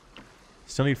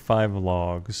 still need 5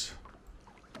 logs.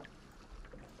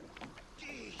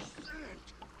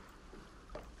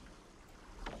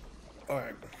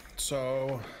 Alright,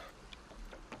 so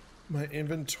my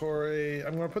inventory,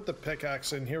 I'm gonna put the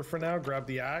pickaxe in here for now, grab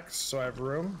the axe so I have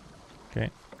room. Okay.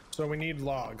 So we need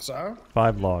logs, huh?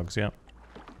 5 logs, yeah.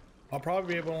 I'll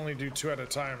probably be able to only do 2 at a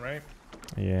time, right?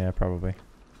 Yeah, probably.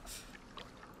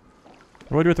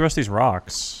 What do I do with the rest of these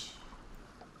rocks?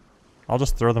 I'll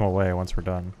just throw them away once we're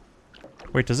done.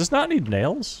 Wait, does this not need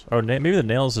nails? Oh, maybe the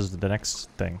nails is the next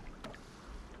thing.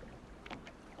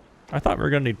 I thought we were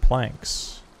gonna need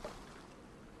planks.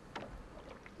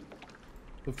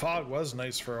 The fog was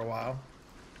nice for a while.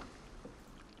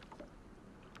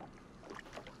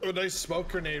 A nice smoke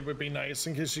grenade would be nice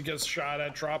in case you get shot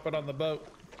at, drop it on the boat.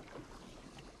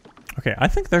 Okay, I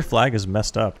think their flag is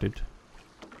messed up, dude.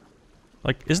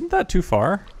 Like, isn't that too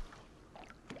far?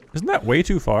 Isn't that way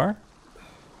too far?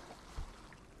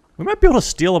 We might be able to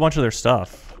steal a bunch of their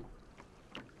stuff.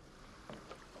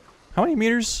 How many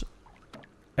meters?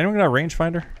 Anyone got a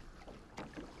rangefinder?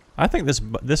 I think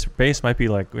this base might be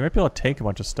like, we might be able to take a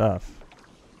bunch of stuff.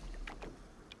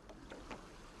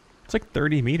 It's like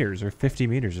 30 meters or 50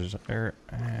 meters or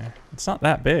it's not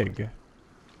that big.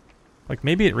 Like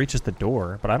maybe it reaches the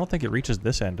door, but I don't think it reaches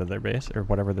this end of their base or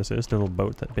whatever this is, their little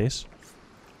boat, that base.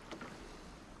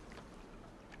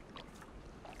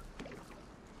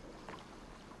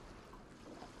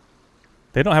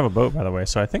 They don't have a boat, by the way,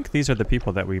 so I think these are the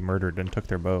people that we murdered and took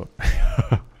their boat.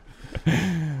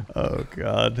 Oh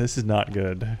god, this is not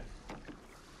good.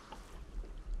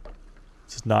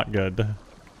 This is not good.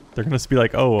 They're gonna be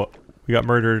like, oh, we got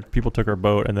murdered, people took our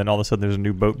boat, and then all of a sudden there's a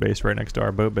new boat base right next to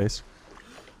our boat base.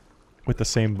 With the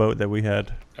same boat that we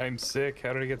had. I'm sick.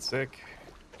 How did I get sick?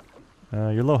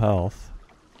 You're low health.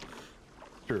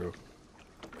 True.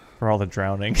 For all the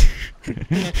drowning.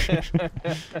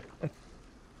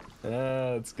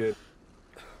 That's good.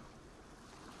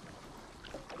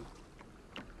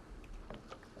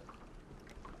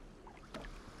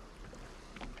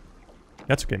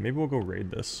 That's okay, maybe we'll go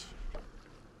raid this.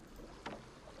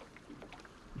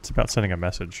 It's about sending a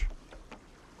message.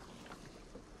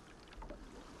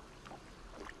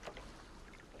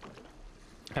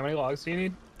 How many logs do you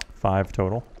need? 5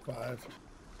 total. 5.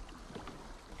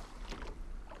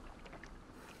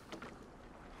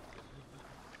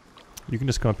 You can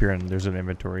just come up here and there's an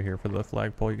inventory here for the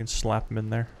flagpole. You can slap them in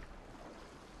there.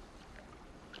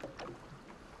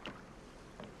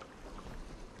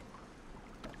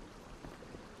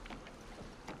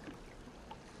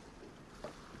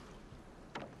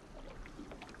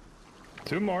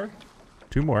 Two more.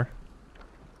 2 more.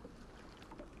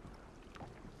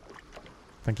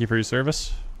 Thank you for your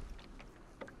service.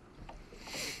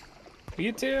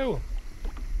 You too.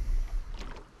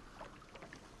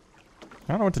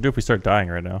 I don't know what to do if we start dying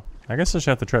right now. I guess I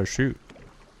should have to try to shoot.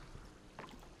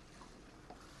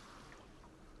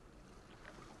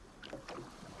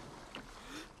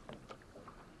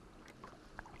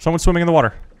 Someone's swimming in the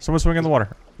water. Someone's swimming in the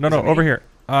water. No, no, over here.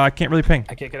 I can't really ping.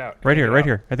 I can't get out. Right here, right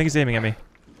here. I think he's aiming at me.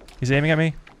 He's aiming at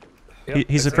me. Yep,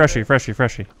 He's a it's freshie, okay.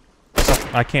 freshie.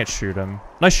 I can't shoot him.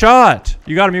 Nice shot!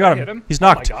 You got him, you got hit him. him? He's Oh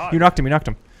my knocked. God. You knocked him, you knocked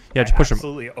him. Yeah, just I push him.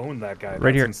 absolutely own that guy. Right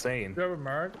That's here. insane. Do you have a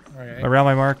mark? Okay. Around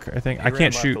my mark, I think. He I ran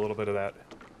can't left shoot. a little bit of that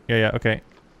Yeah, yeah, okay.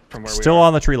 from where Still we are.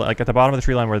 on the tree line, like at the bottom of the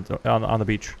tree line where on the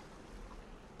beach.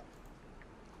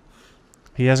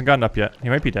 He hasn't gotten up yet. He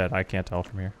might be dead. I can't tell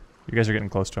from here. You guys are getting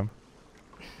close to him.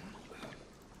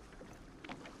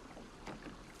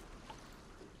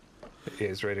 He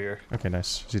is right here. Okay,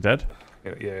 nice. Is he dead?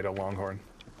 Yeah, he had a longhorn.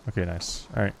 Okay, nice.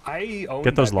 Alright. I own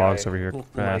Get those that logs guy, over here, like,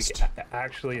 fast.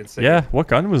 actually insane. Yeah, what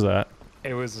gun was that?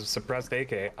 It was a suppressed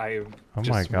AK. I Oh just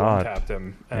my God. one-tapped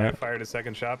him, and Yep. I fired a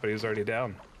second shot, but he was already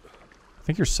down. I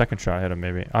think your second shot hit him,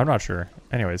 maybe. I'm not sure.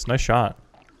 Anyways, nice shot.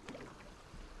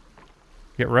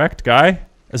 Get wrecked, guy.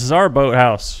 This is our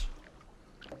boathouse.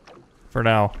 For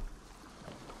now.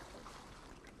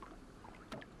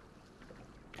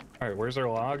 Alright, where's our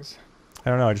logs? I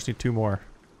don't know, I just need 2 more.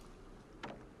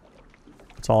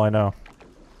 That's all I know.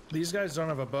 These guys don't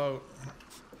have a boat.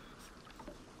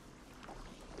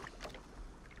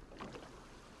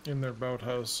 In their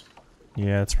boathouse.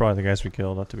 Yeah, it's probably the guys we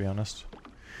killed, to be honest.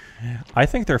 I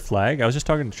think their flag, I was just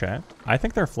talking to chat, I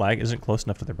think their flag isn't close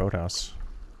enough to their boathouse.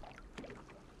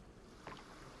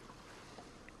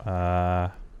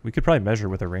 We could probably measure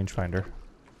with a rangefinder.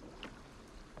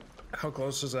 How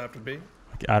close does that have to be?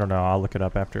 I don't know, I'll look it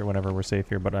up after whenever we're safe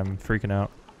here, but I'm freaking out.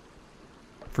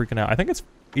 Freaking out. I think it's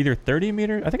either 30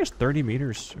 meters, I think it's 30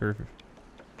 meters, or...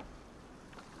 I'm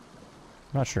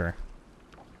not sure.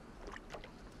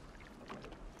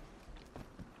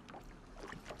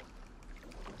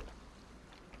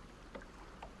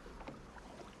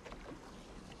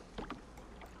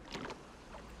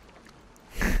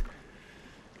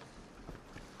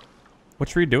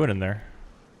 What's Reid doing in there?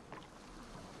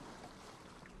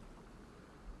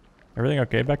 Everything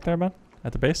okay back there, man?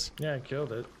 At the base? Yeah, I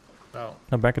killed it. Oh.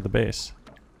 No, back at the base.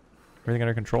 Everything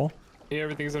under control? Yeah,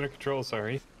 everything's under control,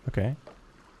 sorry. Okay.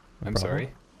 No I'm problem. sorry.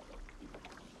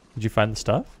 Did you find the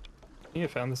stuff? Yeah,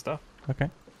 found the stuff. Okay.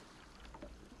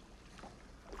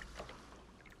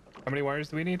 How many wires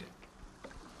do we need?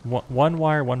 One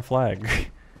wire, one flag.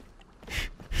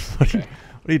 Okay.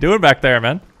 What are you doing back there,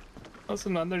 man?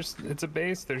 Listen, man, it's a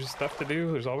base. There's stuff to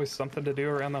do. There's always something to do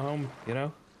around the home, you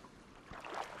know?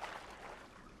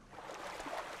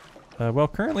 Well,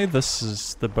 currently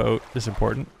the boat is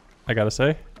important, I gotta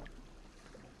say.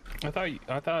 I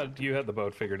thought you had the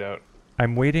boat figured out.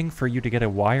 I'm waiting for you to get a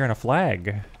wire and a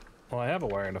flag. Well, I have a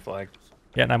wire and a flag.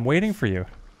 Yeah, and I'm waiting for you.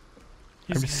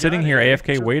 I'm He's just sitting got here it.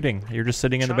 AFK waiting. You're just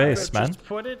sitting in the Try base, to man. Just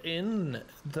put it in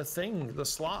the thing, the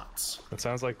slots. It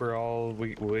sounds like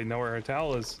we know where our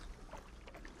towel is.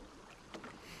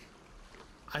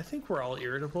 I think we're all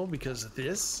irritable because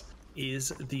this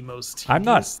is the most. I'm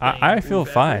not. tedious I thing feel we've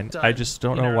ever fine. I done just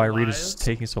don't in know our why Reid is lives.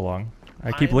 taking so long.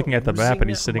 I keep I'm looking at the map and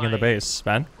he's losing sitting in the my- base,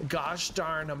 man. Gosh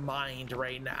darn a mind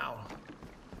right now.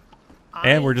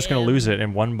 And we're just gonna lose it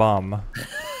in one bomb.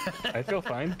 I feel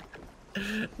fine.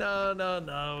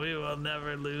 No, we will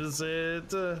never lose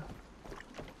it.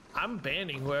 I'm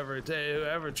banning whoever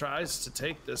tries to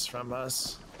take this from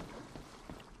us.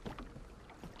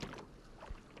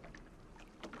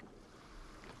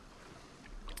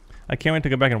 I can't wait to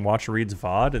go back and watch Reid's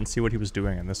VOD and see what he was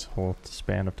doing in this whole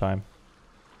span of time.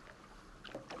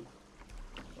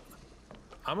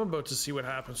 I'm about to see what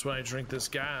happens when I drink this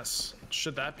gas.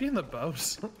 Should that be in the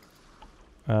boat?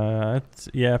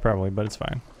 Yeah, probably, but it's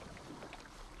fine.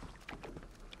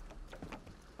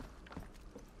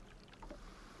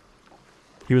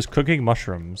 He was cooking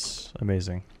mushrooms.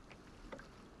 Amazing.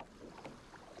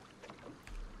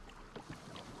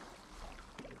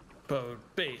 Boat,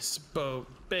 base, boat,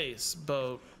 base,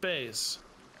 boat, base.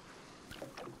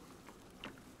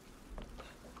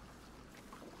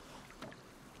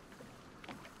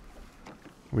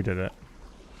 We did it.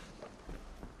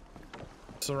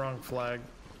 It's the wrong flag.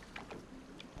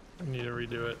 I need to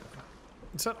redo it.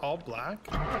 Is that all black?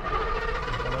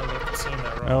 I'm seeing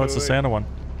that wrong. Oh, it's the wait. Santa one.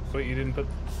 Wait, you didn't put...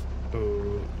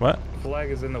 Oh, What? flag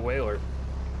is in the whaler.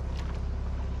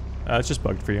 It's just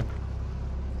bugged for you.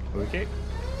 Okay.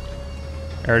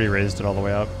 I already raised it all the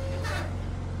way up.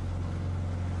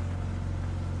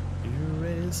 You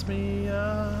raise me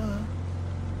up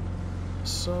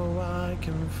so I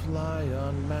can fly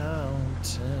on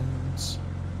mountains. Is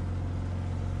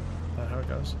that how it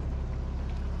goes?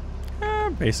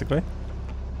 Basically.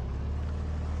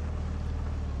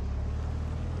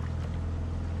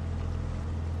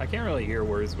 I can't really hear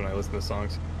words when I listen to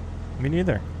songs. Me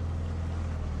neither.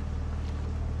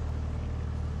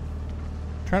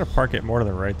 Trying to park it more to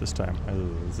the right this time.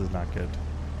 Ooh, this is not good.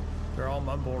 They're all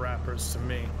mumble rappers to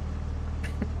me.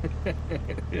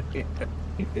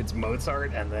 It's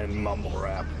Mozart and then mumble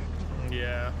rap.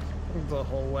 Yeah, the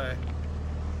whole way.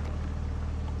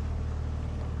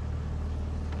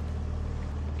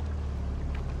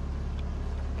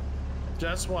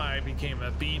 That's why I became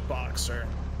a beatboxer.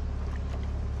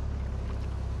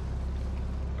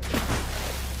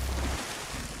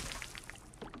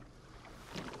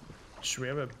 Should we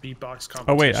have a beatbox competition?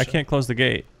 Oh wait, I can't close the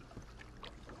gate.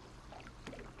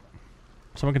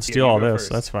 Someone can steal you all go this.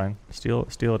 first. That's fine. Steal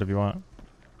it if you want.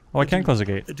 Oh, I can close the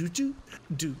gate.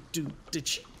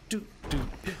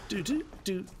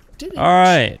 All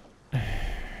right.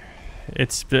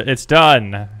 It's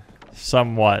done.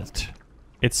 Somewhat.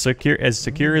 It's secure as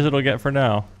it'll get for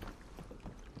now.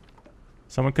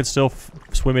 Someone could still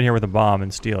swim in here with a bomb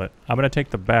and steal it. I'm gonna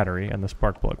take the battery and the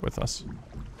spark plug with us.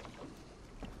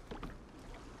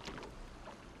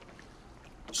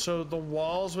 So the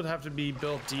walls would have to be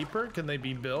built deeper? Can they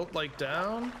be built like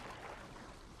down?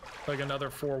 Like another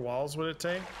 4 walls would it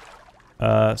take?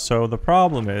 So the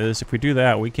problem is, if we do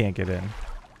that, we can't get in.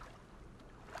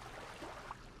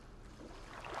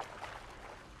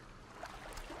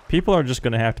 People are just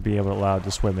gonna have to be allowed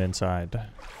to swim inside.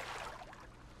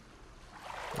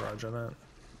 Roger that.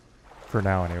 For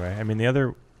now, anyway. I mean,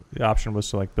 the option was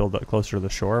to like build up closer to the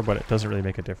shore, but it doesn't really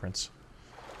make a difference.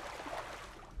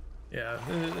 Yeah,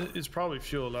 it's probably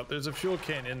fueled up. There's a fuel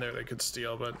can in there they could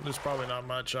steal, but there's probably not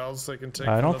much else they can take.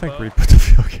 I don't think boat. we put the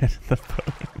fuel can in the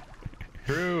boat.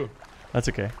 True. That's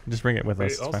okay. Just bring it with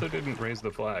us. They also didn't raise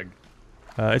the flag.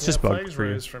 It's just bugged flag's for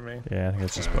you. raised for me. Yeah, I think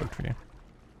it's just bugged for you.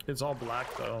 It's all black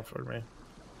though for me.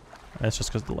 That's just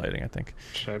because of the lighting, I think.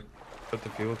 Should I put the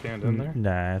fuel can in there?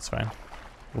 Nah, it's fine.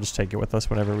 We'll just take it with us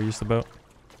whenever we use the boat.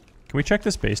 Can we check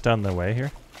this base down the way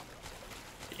here?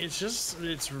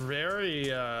 It's very,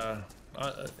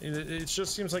 it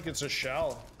just seems like it's a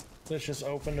shell that's just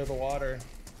open to the water.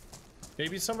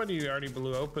 Maybe somebody already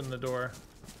blew open the door.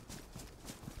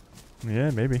 Yeah,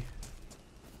 maybe.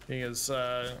 Because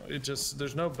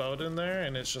there's no boat in there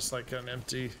and it's just like an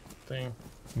empty thing.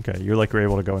 Okay, you were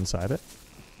able to go inside it?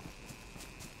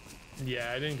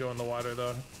 Yeah, I didn't go in the water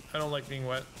though. I don't like being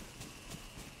wet.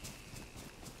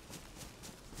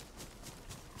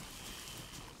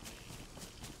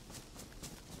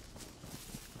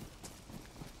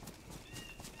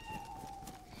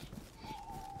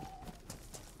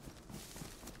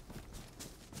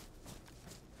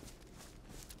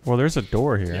 Well, there's a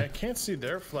door here. Yeah, I can't see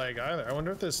their flag either. I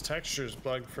wonder if this texture's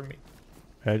bugged for me.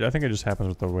 I think it just happens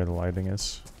with the way the lighting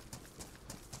is.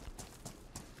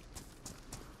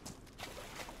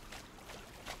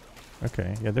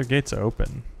 Okay, yeah, their gate's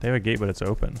open. They have a gate, but it's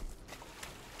open.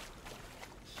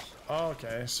 Oh,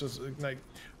 okay. So it's like,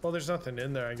 well, there's nothing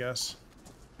in there, I guess.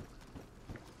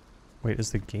 Wait,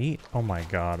 is the gate? Oh my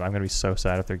god, I'm gonna be so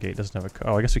sad if their gate doesn't have a code.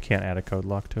 Oh, I guess we can't add a code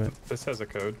lock to it. This has a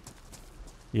code.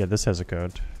 Yeah, this has a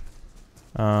code.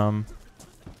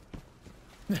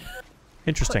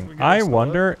 Interesting. I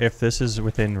wonder if this is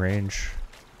within range.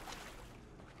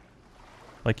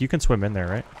 Like, you can swim in there,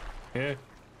 right? Yeah.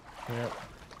 Yep.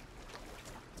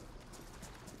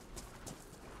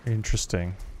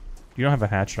 Interesting. You don't have a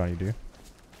hatchet on you, do you?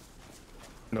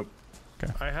 Nope.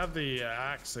 Okay. I have the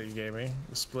axe that you gave me,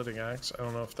 the splitting axe. I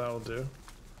don't know if that'll do.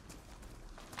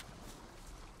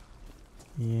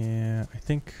 Yeah, I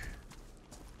think...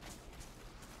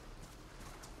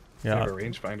 Yeah. I Yeah, have a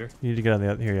rangefinder. you need to get on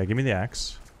the other... Here, yeah, give me the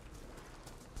axe.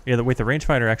 Yeah, wait, the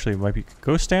rangefinder actually might be...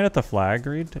 Go stand at the flag,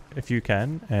 Reid, if you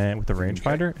can, and with the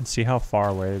rangefinder, and see how far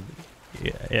away,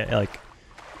 like,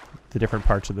 the different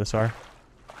parts of this are.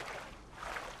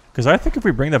 Because I think if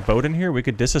we bring the boat in here, we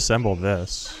could disassemble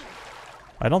this.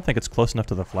 I don't think it's close enough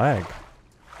to the flag.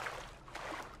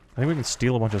 I think we can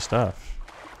steal a bunch of stuff.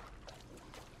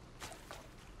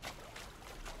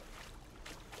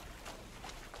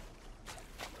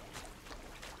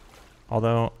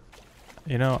 Although,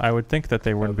 you know, I would think that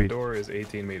they wouldn't The be... door is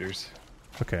 18 meters.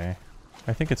 Okay.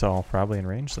 I think it's all probably in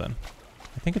range then.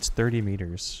 I think it's 30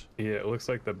 meters. Yeah, it looks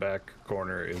like the back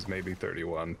corner is maybe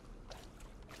 31.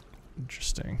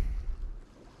 Interesting.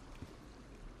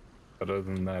 But other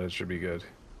than that, it should be good.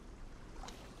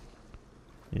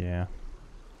 Yeah.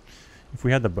 If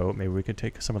we had the boat, maybe we could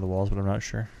take some of the walls, but I'm not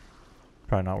sure.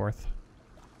 Probably not worth.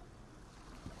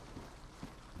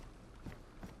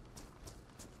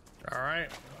 Alright,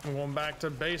 I'm going back to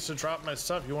base to drop my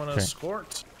stuff. You want to Okay.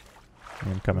 escort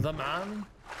I'm coming. the man?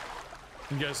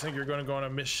 You guys think you're going to go on a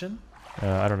mission?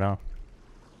 I don't know.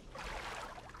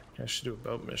 I should do a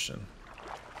boat mission.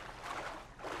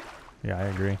 Yeah, I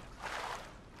agree.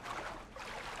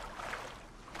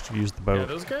 Should use the Yeah, boat.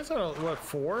 those guys had, what,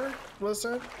 4? Was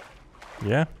that?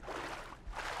 Yeah.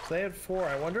 So they had 4.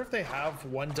 I wonder if they have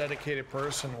one dedicated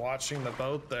person watching the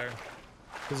boat there.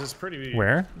 Because it's pretty...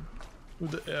 Where?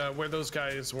 Where those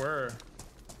guys were.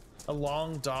 A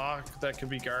long dock that could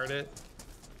be guarded.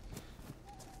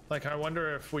 Like, I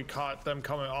wonder if we caught them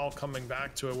all coming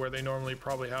back to it, where they normally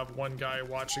probably have one guy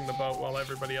watching the boat while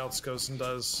everybody else goes and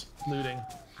does looting.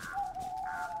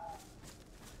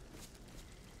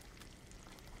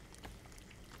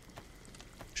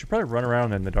 Should probably run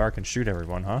around in the dark and shoot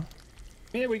everyone, huh?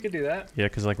 Yeah, we could do that. Yeah,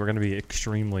 because like we're gonna be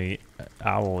extremely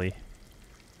owly.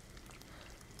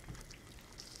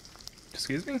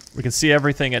 Excuse me? We can see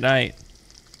everything at night.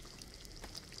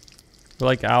 We're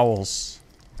like owls.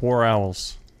 War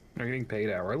owls. Are you getting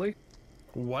paid hourly?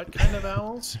 What kind of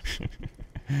owls?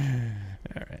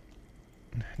 Alright.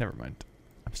 Never mind.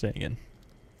 I'm staying in.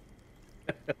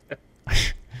 Do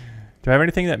I have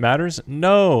anything that matters?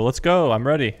 No! Let's go. I'm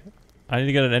ready. I need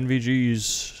to get an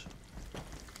NVG's.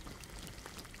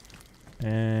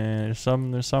 And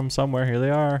there's some somewhere. Here they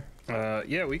are.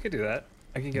 Yeah, we could do that.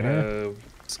 I can get Yeah. a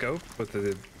scope with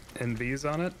the NVs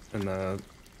on it, and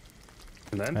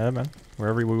then Yeah, man.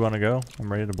 Wherever we want to go, I'm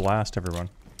ready to blast everyone.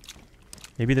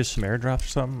 Maybe there's some airdrops or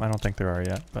something. I don't think there are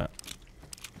yet, but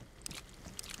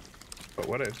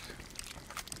what if?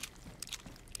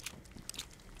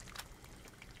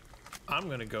 I'm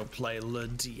gonna go play Le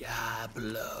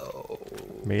Diablo.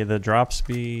 may the drops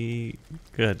be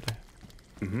good.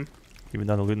 Mm-hmm. Even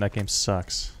though the loot in that game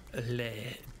sucks. Le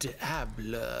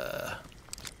Diablo.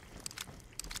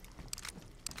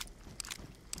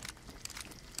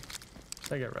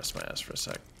 I gotta rest my ass for a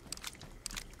sec.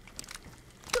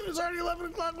 It's already 11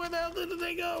 o'clock. Where the hell did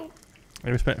they go?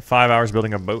 We spent 5 hours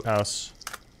building a boathouse.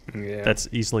 Yeah. That's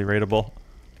easily rateable.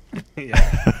 yeah.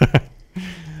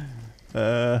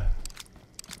 How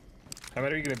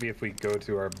mad are you gonna be if we go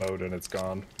to our boat and it's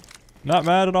gone? Not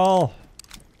mad at all.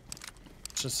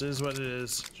 It just is what it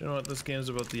is. You know what? This game's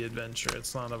about the adventure.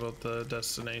 It's not about the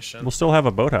destination. We'll still have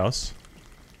a boathouse.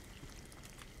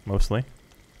 Mostly.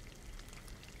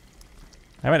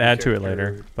 I might add to it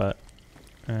later, but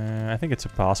I think it's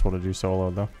impossible to do solo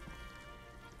though.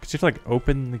 Cause you have to like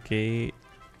open the gate.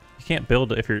 You can't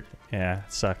build it if you're. Yeah,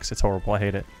 it sucks. It's horrible. I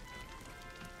hate it.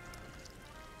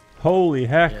 Holy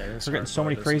heck! Yeah, We're getting so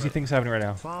many crazy things happening right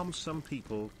now. Farm some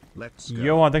people. Let's go.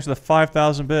 Yoan, thanks for the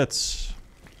 5,000 bits.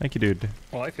 Thank you, dude.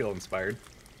 Well, I feel inspired.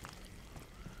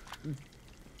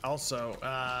 Also,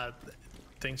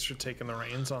 thanks for taking the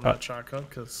reins on that choco,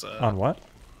 because On what?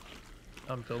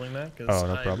 I'm building that because Oh,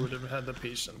 no I problem. would have had the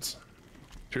patience.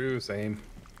 True, same.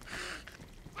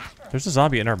 There's a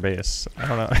zombie in our base. I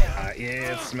don't know.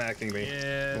 Yeah, it's smacking me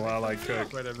while I cook.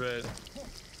 Quite a bit.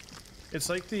 It's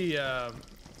like the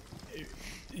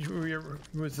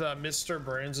with Mr.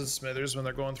 Burns and Smithers when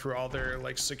they're going through all their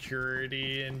like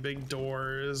security and big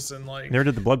doors and like. Never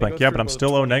did the blood they bank. go Yeah, through but I'm about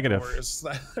still O 20 negative. doors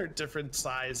that are different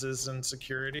sizes and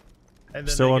security. And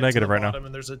then Still they O get to negative the right now. bottom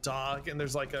and there's a dog and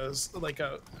there's like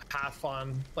a half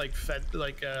on like fed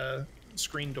like a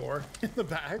screen door in the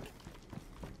back.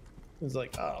 It's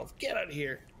like, oh, get out of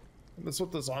here. That's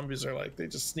what the zombies are like. They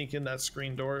just sneak in that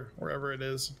screen door wherever it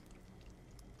is.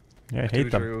 Yeah, I hate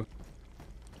them. True.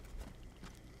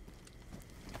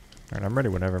 Alright, I'm ready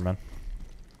whenever, man.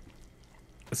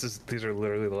 These are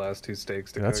literally the last 2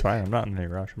 steaks to Yeah, that's cook. fine. I'm not in any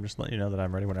rush. I'm just letting you know that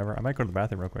I'm ready whenever. I might go to the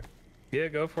bathroom real quick. Yeah,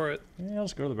 go for it. Yeah, I'll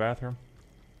just go to the bathroom.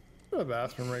 Go to the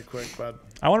bathroom right quick, bud.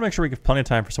 I want to make sure we give plenty of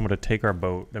time for someone to take our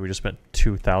boat that we just spent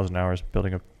 2,000 hours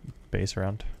building a base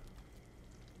around.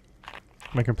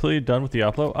 Am I completely done with the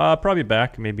upload? Probably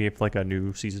back. Maybe if like a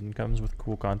new season comes with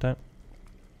cool content.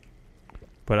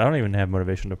 But I don't even have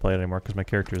motivation to play it anymore because my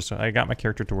characters. I got my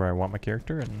character to where I want my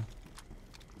character and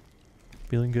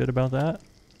feeling good about that.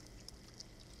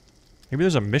 Maybe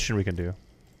there's a mission we can do.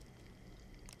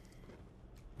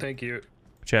 Thank you.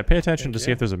 Chat, pay attention Thank to see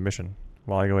you. if there's a mission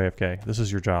while I go AFK. This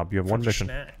is your job. You have one mission.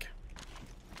 Snack.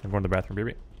 I'm going to the bathroom,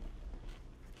 baby.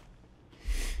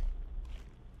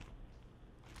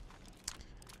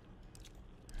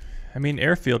 I mean,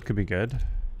 airfield could be good.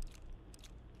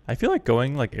 I feel like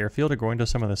going like airfield or going to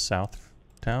some of the south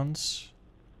towns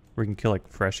where you can kill like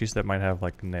freshies that might have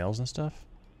like nails and stuff.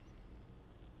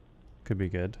 Could be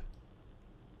good.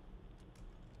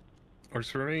 Works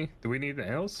for me. Do we need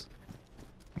nails?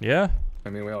 Yeah, I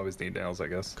mean, we always need nails, I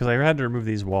guess. because I had to remove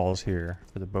these walls here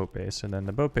for the boat base, and then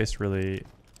the boat base really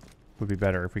would be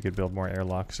better if we could build more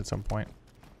airlocks at some point.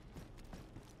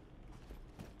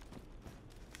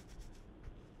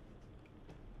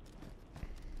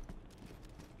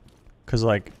 Because,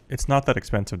 like, it's not that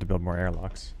expensive to build more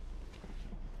airlocks.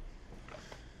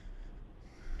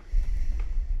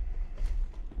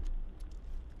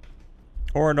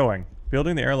 Or annoying.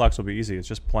 Building the airlocks will be easy. It's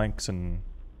just planks and...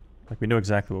 Like, we know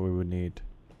exactly what we would need.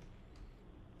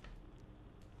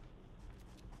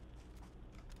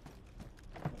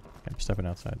 I'm stepping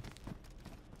outside.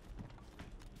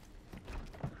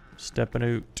 Stepping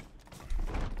out.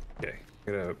 Okay,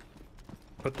 gonna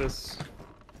put this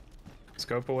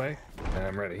scope away, and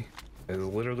I'm ready. It is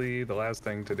literally the last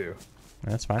thing to do.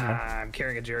 That's fine, man. I'm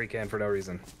carrying a jerry can for no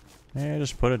reason. Yeah,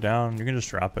 just put it down. You can just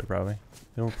drop it, probably.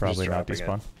 It'll probably not dropping it.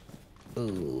 despawn.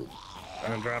 Ooh.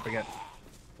 I'm dropping it.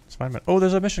 It's fine, man. Oh,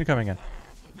 there's a mission coming in.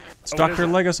 It's Oh, what is Dr. it?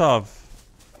 Legasov.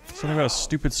 Something about a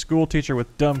stupid school teacher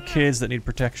with dumb kids that need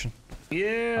protection.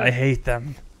 Yeah. I hate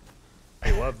them.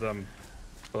 I love them.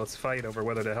 But let's fight over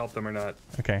whether to help them or not.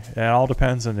 Okay, it all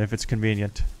depends on if it's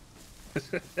convenient.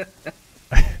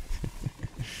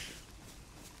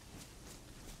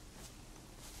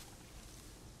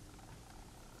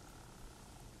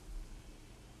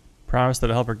 Promise that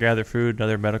I'll help her gather food and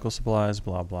other medical supplies,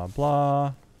 blah, blah,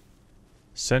 blah.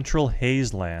 Central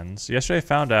Hazelands. Yesterday I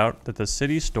found out that the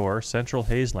city store, Central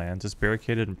Hazelands, is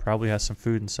barricaded and probably has some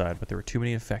food inside, but there were too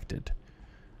many infected.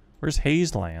 Where's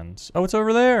Hazelands? Oh, it's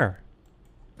over there.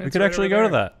 We It's could right actually over go to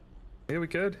there. that. Yeah, we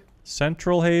could.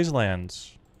 Central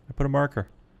Hazelands. I put a marker.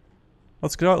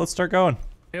 Let's go. Let's start going.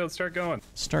 Yeah, let's start going.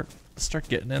 Start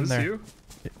getting in Is this there. you?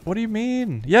 What do you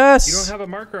mean? Yes. You don't have a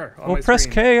marker on well, my press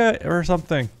screen. K or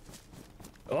something.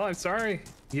 Oh, I'm sorry.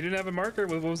 You didn't have a marker.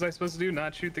 What was I supposed to do?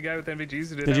 Not shoot the guy with NVGs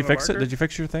who didn't Did you have a fix it? marker? Did you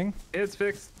fix your thing? It's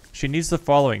fixed. She needs the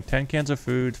following: 10 cans of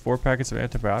food, 4 packets of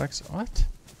antibiotics. What?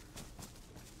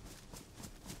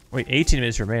 Wait, 18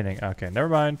 minutes remaining. Okay, never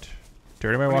mind.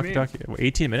 Dirty my What do you walkie-talkie.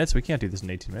 18 minutes? We can't do this in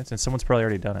 18 minutes, and someone's probably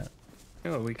already done it.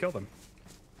 Oh, we killed him.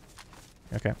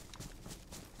 Okay.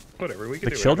 Whatever. We can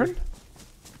The do children? whatever.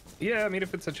 Yeah, I mean,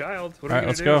 if it's a child, what All are right, we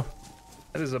let's gonna go. do?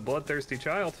 That is a bloodthirsty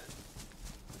child.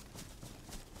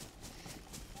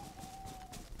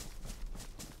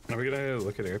 Are we gonna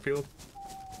look at airfield?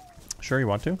 Sure, you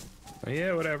want to?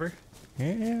 Yeah, whatever.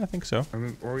 Yeah, I think so. I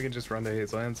mean, or we can just run to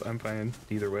Hazelands. I'm fine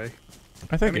either way.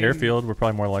 I think mean- airfield, we're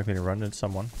probably more likely to run into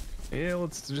someone. Yeah,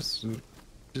 let's just.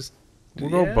 We'll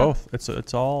go yeah. both.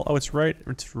 It's all. Oh, it's right. And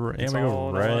we It's go all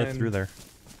in a right line. through there.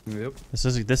 Yep. This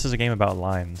is a game about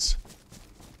lines.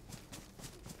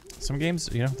 Some games,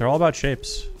 you know, they're all about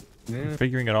shapes. Yeah.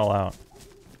 Figuring it all out.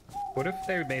 What if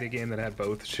they made a game that had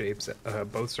both shapes,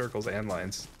 both circles and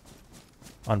lines?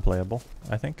 Unplayable,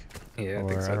 I think. Yeah, I Or,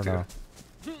 think so don't too. know.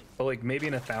 But like maybe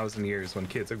in 1,000 years when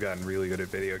kids have gotten really good at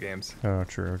video games. Oh,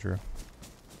 true.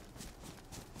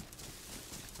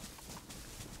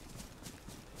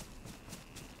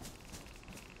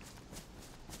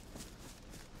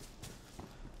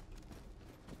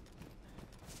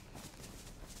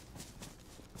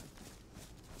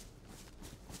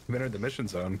 We've entered the mission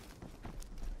zone.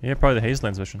 Yeah, probably the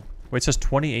Hazelands mission. Wait, it says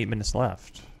 28 minutes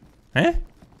left. Eh?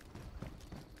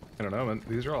 I don't know, man.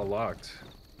 These are all locked.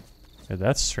 Yeah,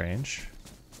 that's strange.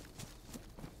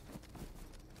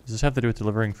 Does this have to do with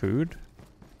delivering food?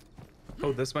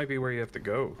 Oh, this might be where you have to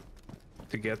go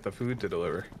to get the food to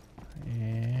deliver.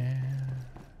 Yeah.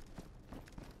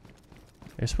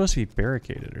 They're supposed to be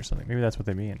barricaded or something. Maybe that's what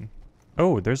they mean.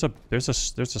 Oh, there's a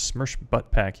Smursh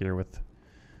butt pack here with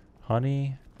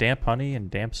honey, damp honey,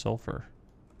 and damp sulfur.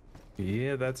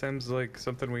 Yeah, that sounds like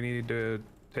something we need to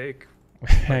take.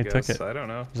 I took it. I don't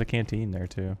know. There's a canteen there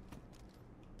too.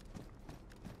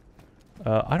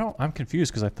 I'm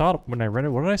confused because I thought when I read it,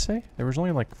 what did I say? There was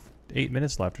only like 8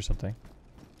 minutes left or something.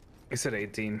 I said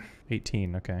 18.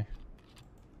 18, okay. Alright,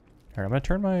 I'm gonna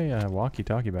turn my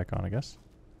walkie-talkie back on, I guess.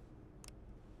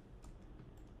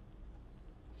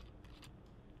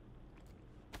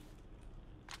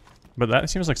 But that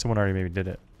seems like someone already maybe did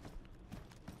it.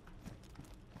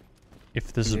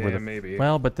 If this is where Yeah, the... maybe.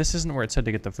 Well, but this isn't where it said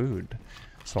to get the food.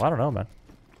 So I don't know, man.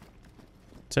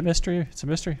 It's a mystery. It's a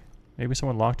mystery. Maybe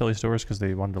someone locked all these doors because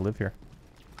they wanted to live here.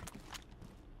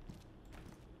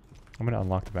 I'm gonna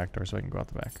unlock the back door so I can go out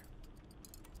the back.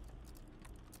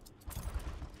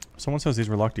 Someone says these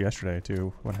were locked yesterday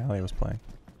too when Hallie was playing.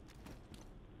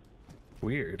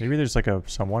 Weird. Maybe there's like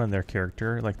someone in their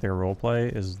character, like their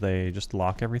roleplay is they just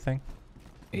lock everything.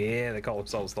 Yeah, they call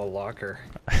themselves the Locker.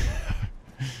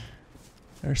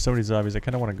 There's so many zombies. I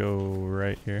kind of want to go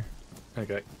right here.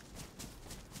 Okay.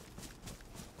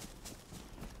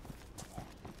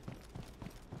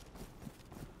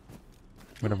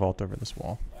 I'm gonna vault over this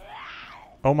wall.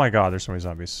 Oh my god, there's so many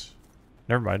zombies.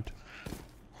 Never mind.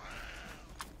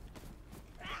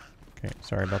 Okay,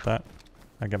 sorry about that.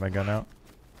 I got my gun out.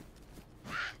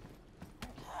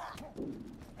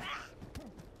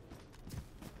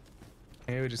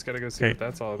 Yeah, we just gotta go see what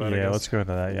that's all about. I Yeah, guess. let's go to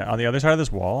that. Yeah, on the other side of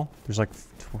this wall, there's like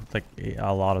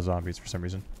a lot of zombies for some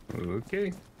reason.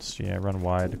 Okay. So yeah, run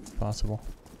wide if possible.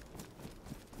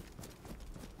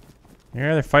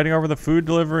 Yeah, they're fighting over the food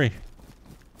delivery.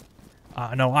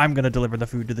 No, I'm gonna deliver the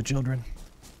food to the children.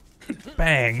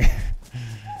 Bang!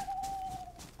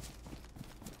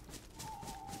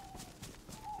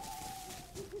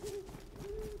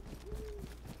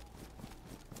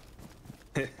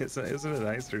 Isn't it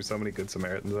nice? There's so many good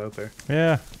Samaritans out there.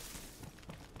 Yeah.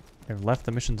 They've left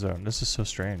the mission zone. This is so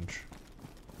strange.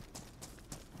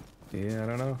 Yeah, I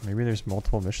don't know. Maybe there's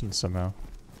multiple missions somehow.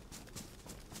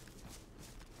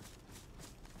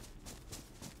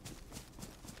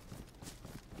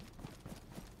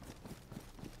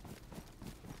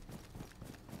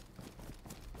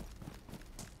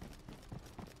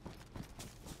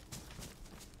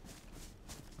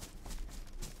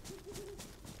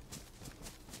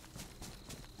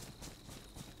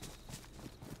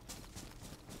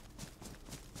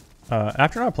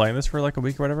 After not playing this for like a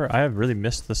week or whatever, I have really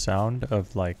missed the sound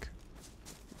of like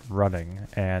running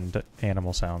and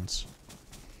animal sounds.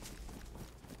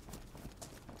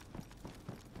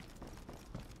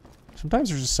 Sometimes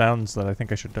there's just sounds that I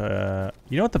think I should,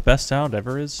 you know what the best sound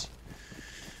ever is?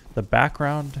 The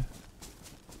background.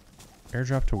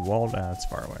 Airdrop to walled. Ah, that's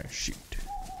far away. Shoot.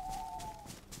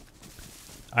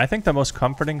 I think the most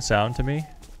comforting sound to me.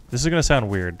 This is gonna sound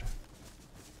weird.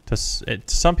 To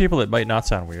some people, it might not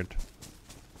sound weird.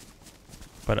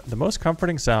 But the most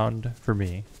comforting sound for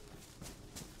me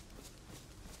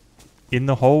in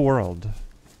the whole world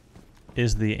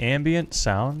is the ambient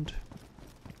sound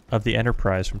of the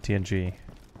Enterprise from TNG.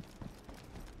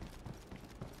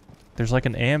 There's like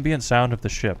an ambient sound of the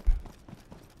ship.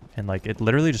 And like it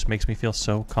literally just makes me feel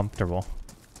so comfortable.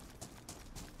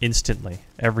 Instantly.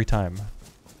 Every time.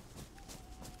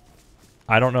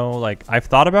 I don't know, like I've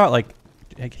thought about like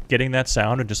getting that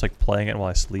sound and just like playing it while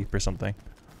I sleep or something.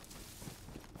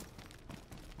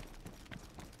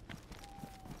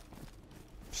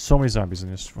 So many zombies in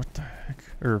this. What the heck?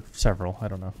 Or several, I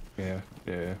don't know. Yeah.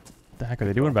 What the heck are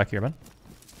they doing back here, man?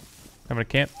 Having a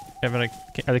camp?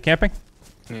 Are they camping?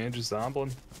 Yeah, just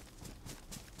zombling.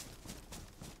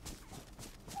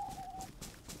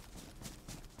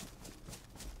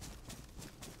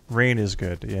 Rain is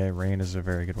good. Yeah, rain is a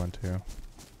very good one too.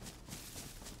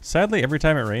 Sadly, every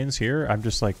time it rains here, I'm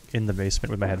just like in the basement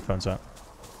with my headphones on.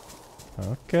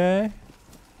 Okay.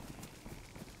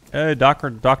 Hey,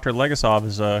 Dr. Legasov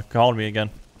is calling me again.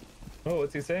 Oh,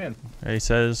 what's he saying? He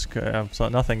says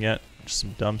nothing yet. Just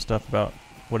some dumb stuff about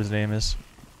what his name is.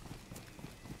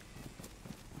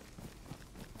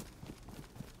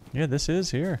 Yeah, this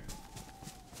is here.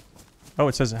 Oh,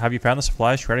 it says, have you found the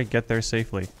supplies? Try to get there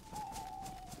safely.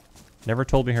 Never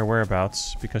told me her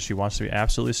whereabouts because she wants to be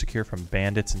absolutely secure from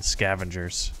bandits and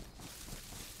scavengers.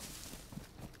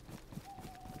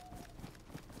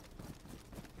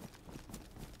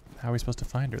 How are we supposed to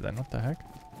find her then? What the heck?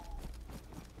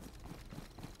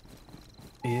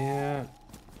 Yeah,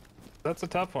 that's a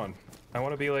tough one. I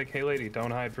want to be like, hey lady, don't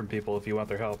hide from people if you want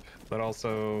their help. But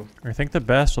also... I think the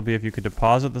best will be if you could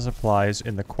deposit the supplies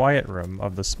in the quiet room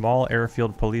of the small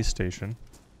airfield police station.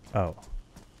 Oh.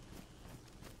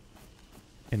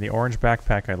 In the orange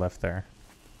backpack I left there.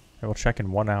 I will check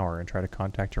in 1 hour and try to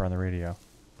contact her on the radio.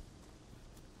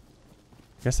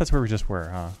 Guess that's where we just were,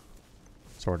 huh?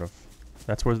 Sort of.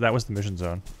 That was the mission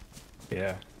zone.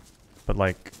 Yeah. But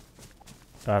like,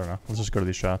 I don't know. Let's just go to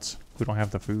these shots. We don't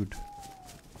have the food.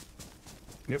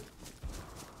 Yep.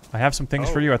 I have some things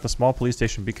for you at the small police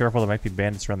station. Be careful, there might be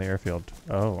bandits around the airfield.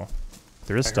 Oh.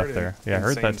 There is stuff there. Yeah, I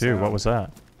heard that too. What was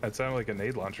that? That sounded like a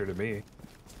nade launcher to me.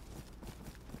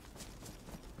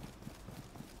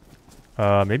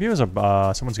 Maybe it was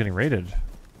someone's getting raided.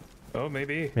 Oh,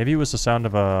 maybe. Maybe it was the sound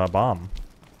of a bomb.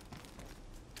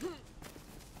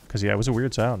 Because, yeah, it was a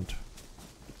weird sound.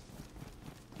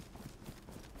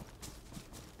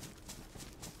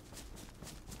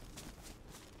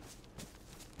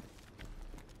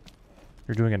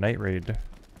 You're doing a night raid.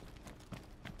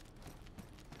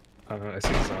 I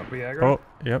see a zombie aggro. Oh,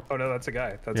 yep. Oh, no, that's a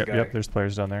guy. That's a guy. Yep, there's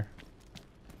players down there.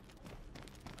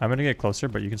 I'm going to get closer,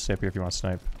 but you can stay up here if you want to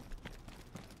snipe.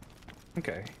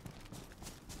 Okay.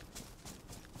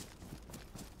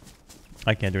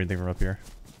 I can't do anything from up here.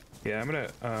 Yeah, I'm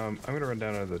gonna run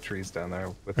down into the trees down there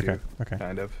with Okay, you. okay.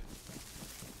 Kind of.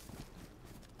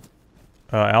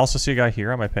 I also see a guy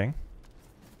here on my ping.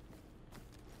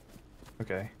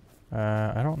 Okay.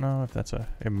 I don't know if that's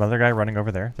another guy running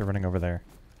over there. They're running over there.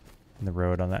 In the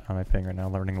road on my ping right now,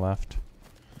 running left.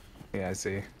 Yeah, I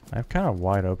see. I'm kind of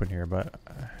wide open here, but...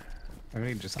 I'm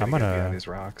gonna just get behind these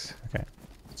rocks. Okay.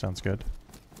 Sounds good.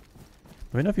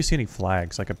 Let me know if you see any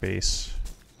flags, like a base.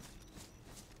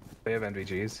 They have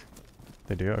NVGs.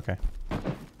 They do? Okay.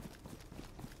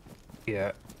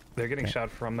 Yeah. They're getting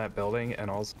shot from that building and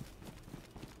also...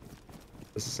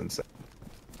 This is insane.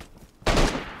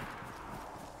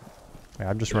 Yeah,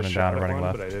 I'm just running down and running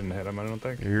left. But I didn't hit him, I don't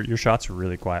think. Your shots are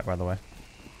really quiet, by the way.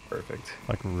 Perfect.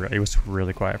 Like, it was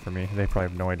really quiet for me. They probably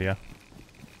have no idea.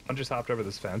 I just hopped over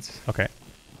this fence. Okay.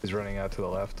 He's running out to the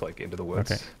left, like into the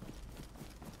woods. Okay.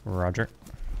 Roger.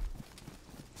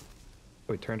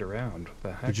 We turned around. What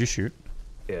the heck? Did you shoot?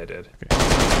 Yeah, I did. Okay.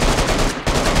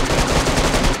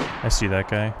 I see that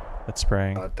guy. That's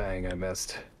spraying. Oh, dang, I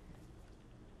missed.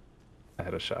 I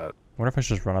had a shot. What if I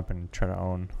should just run up and try to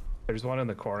own? There's one in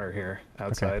the corner here,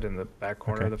 outside in the back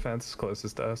corner of the fence,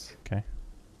 closest to us. Okay.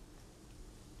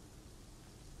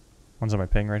 One's on my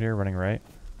ping right here, running right.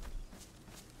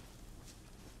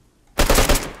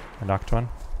 I knocked one.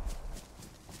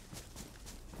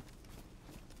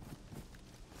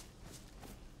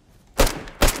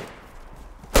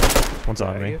 One's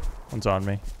on me. One's on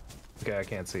me. Okay, I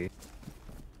can't see.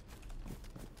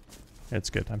 It's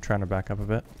good. I'm trying to back up a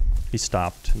bit. He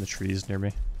stopped in the trees near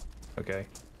me. Okay.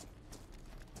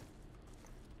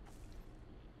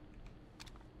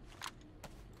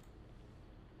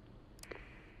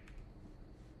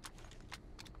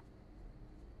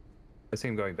 I see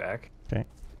him going back. Okay.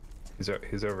 He's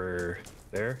over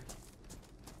there.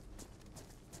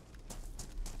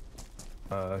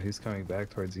 He's coming back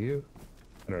towards you.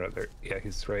 I don't know. There. Yeah,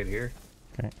 he's right here.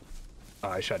 Okay.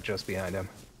 I shot just behind him.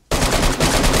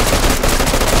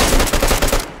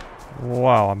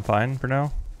 Wow, I'm fine for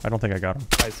now. I don't think I got him.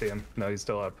 I see him. No, he's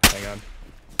still up. Hang on.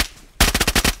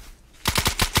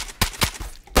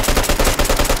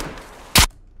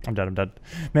 I'm dead. I'm dead.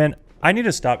 Man, I need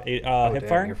to stop hip damn,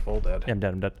 firing. you're full dead. Yeah, I'm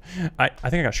dead. I'm dead. I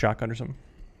think I got shotgun or something.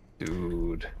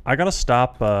 Dude. I gotta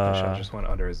stop. That shot just went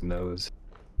under his nose.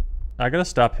 I gotta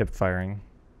stop hip firing.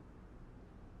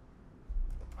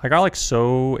 I got like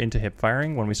so into hip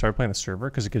firing when we started playing the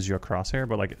server because it gives you a crosshair,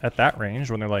 but like at that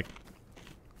range when they're like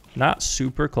not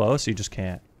super close, you just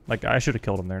can't. Like I should have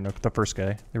killed him there. No, the first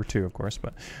guy. There were two, of course,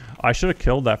 but I should have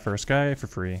killed that first guy for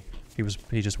free.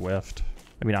 He just whiffed.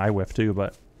 I mean, I whiffed too,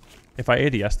 but if I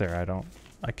ADS there,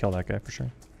 I kill that guy for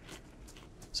sure.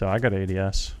 So I got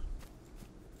ADS.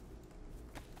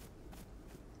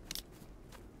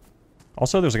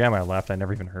 Also, there's a guy on my left I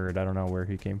never even heard. I don't know where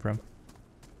he came from.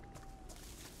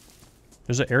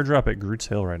 There's an airdrop at Groot's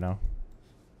Hill right now.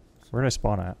 Where did I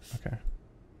spawn at? Okay.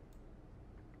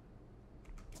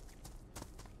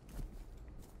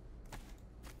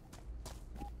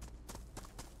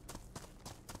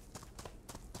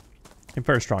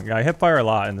 Hipfire strong. Yeah, I hipfire a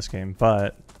lot in this game,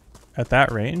 but at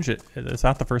that range, it's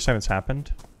not the first time it's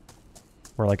happened.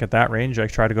 Where like at that range, I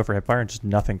try to go for hipfire and just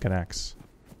nothing connects.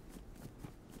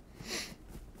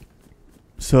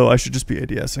 So I should just be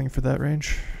ADSing for that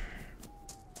range.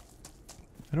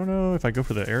 I don't know if I go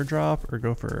for the airdrop or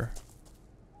go for...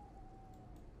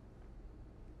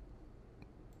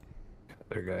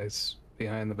 There, guys.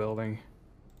 Behind the building.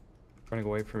 Running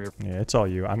away from your... Yeah, it's all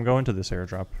you. I'm going to this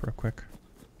airdrop real quick.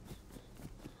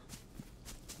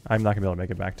 I'm not going to be able to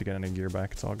make it back to get any gear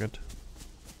back. It's all good.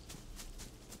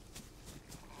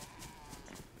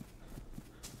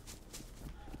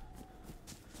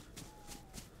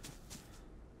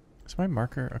 Is my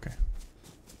marker? Okay.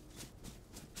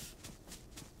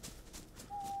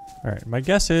 Alright, my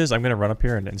guess is I'm going to run up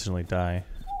here and instantly die.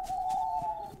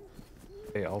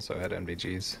 They also had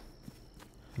MDGs.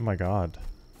 Oh my god.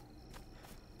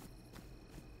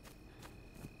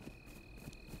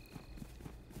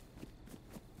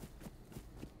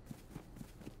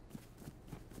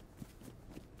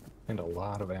 And a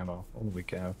lot of ammo. Holy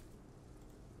cow.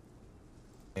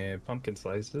 And pumpkin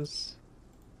slices.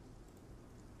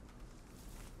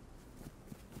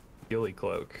 Ghillie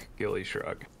cloak. Ghillie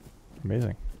shrug.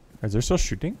 Amazing. Is there still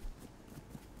shooting?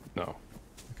 No.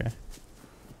 Okay.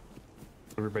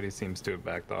 Everybody seems to have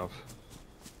backed off.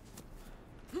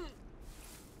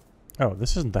 Oh,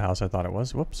 this isn't the house I thought it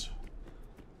was. Whoops.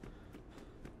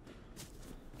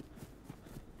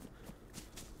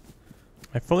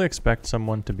 I fully expect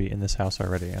someone to be in this house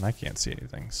already, and I can't see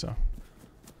anything, so...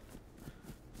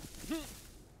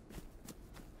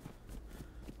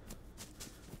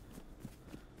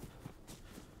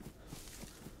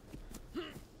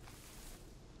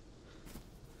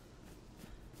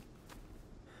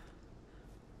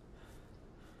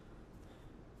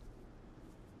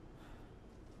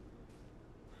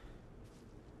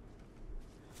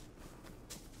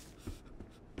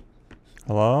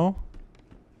 Hello?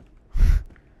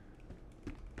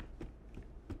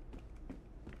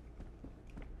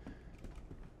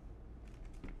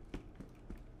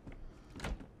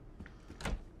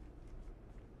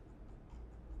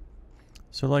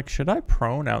 So, like, should I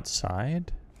prone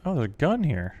outside? Oh, there's a gun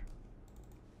here.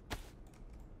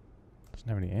 Doesn't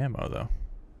have any ammo, though.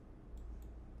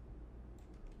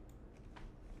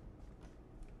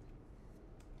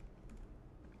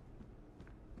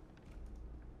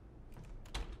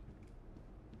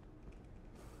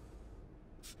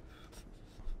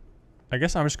 I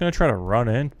guess I'm just gonna try to run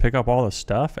in, pick up all the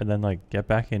stuff, and then, like, get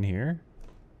back in here.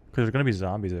 Because there's gonna be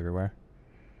zombies everywhere.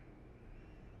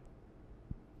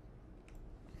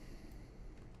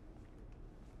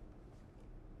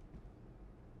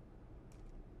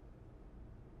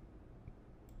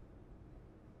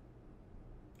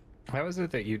 How is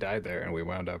it that you died there and we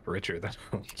wound up richer than...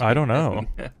 I don't know.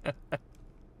 Did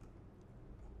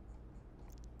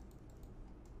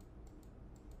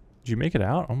you make it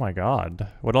out? Oh my god.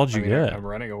 What all did you get? I'm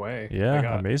running away. Yeah, I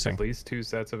got amazing. At least 2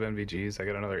 sets of NVGs. I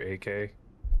got another AK.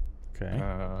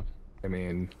 Okay. I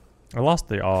mean... I lost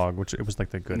the AUG, which it was like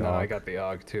the good No, AUG. I got the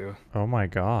AUG too. Oh my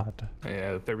god.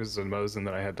 Yeah, there was a Mosin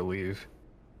that I had to leave.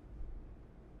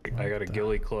 I got a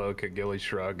ghillie cloak, a ghillie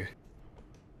shrug,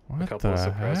 What a couple of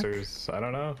the heck? suppressors. I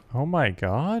don't know. Oh my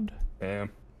god. Yeah.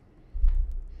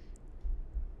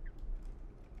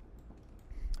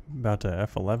 about to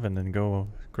F11 and go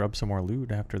grub some more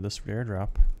loot after this airdrop.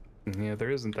 Yeah, there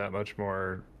isn't that much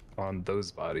more on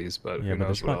those bodies, but Yeah, who but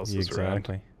knows there's what else is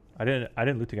exactly. around. I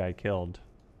didn't loot the guy I killed.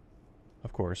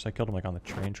 Of course, I killed him like on the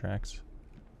train tracks.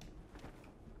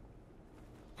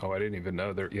 Oh, I didn't even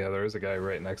know there. Yeah, there is a guy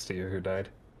right next to you who died.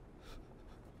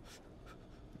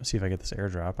 Let's see if I get this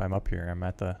airdrop. I'm up here. I'm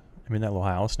in that little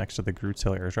house next to the Groot's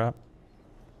Hill airdrop.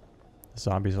 The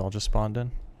zombies all just spawned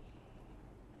in.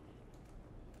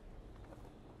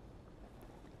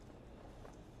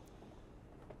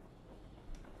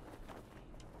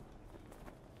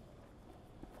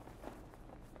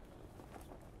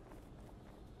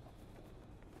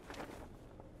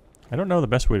 I don't know the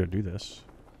best way to do this.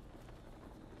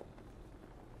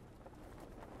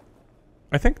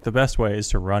 I think the best way is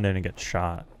to run in and get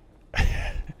shot.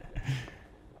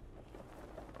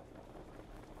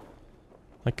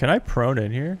 Like, can I prone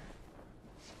in here?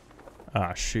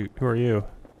 Ah, shoot. Who are you?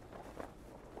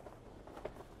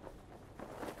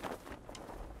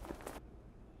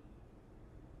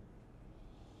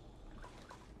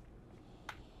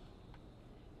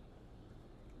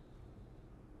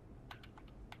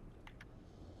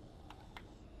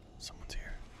 Someone's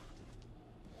here.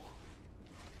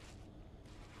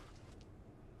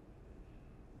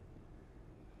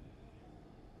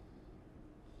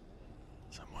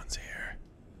 Someone's here.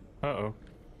 Uh-oh.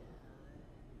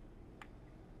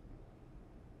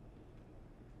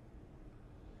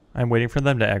 I'm waiting for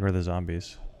them to aggro the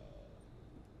zombies.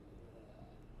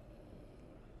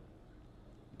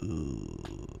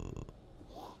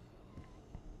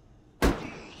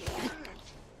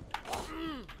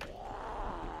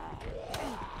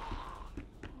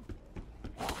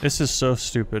 This is so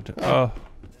stupid. Oh.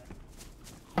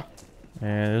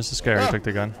 And there's this guy who took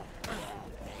the gun.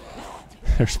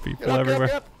 There's people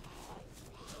everywhere.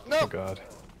 No. Oh god.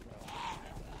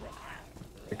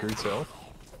 The Groot's Hill?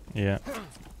 Yeah.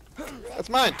 That's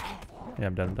mine. Yeah,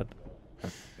 I'm dead. I'm dead.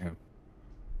 Damn.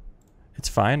 It's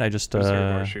fine. I just Is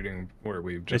there more shooting where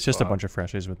we've just it's just a fought? bunch of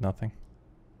freshies with nothing.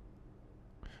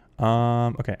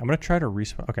 Okay, I'm gonna try to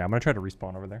respawn. Okay, I'm gonna try to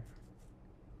respawn over there.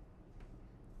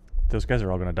 Those guys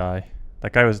are all gonna die.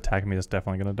 That guy was attacking me. That's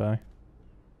definitely gonna die.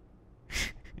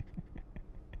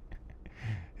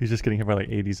 He's just getting hit by like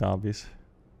 80 zombies.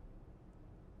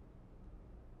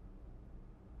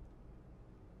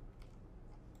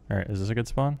 All right, is this a good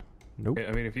spawn? Nope. Yeah,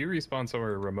 I mean, if you respawn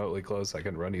somewhere remotely close, I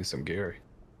can run you some gear.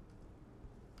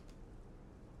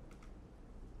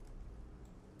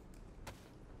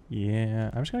 Yeah,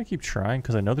 I'm just gonna keep trying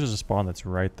because I know there's a spawn that's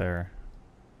right there.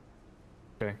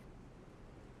 Okay.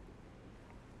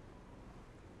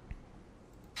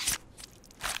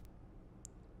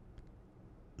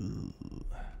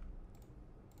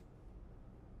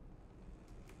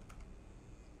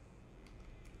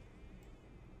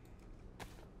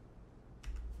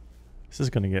 This is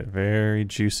gonna get very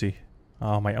juicy.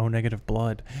 Oh, my O negative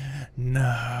blood.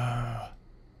 No.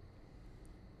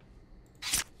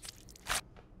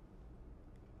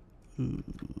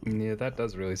 Yeah, that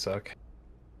does really suck.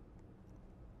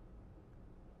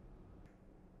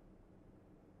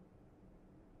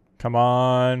 Come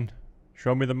on.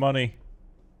 Show me the money.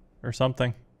 Or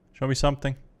something. Show me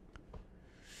something.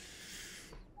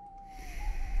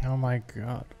 Oh my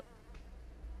god.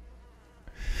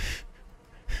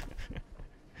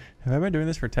 Have I been doing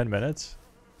this for 10 minutes?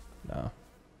 No.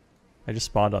 I just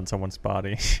spawned on someone's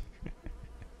body.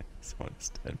 Someone's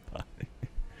dead body.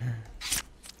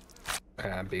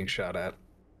 I'm being shot at.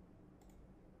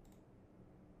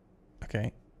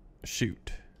 Okay.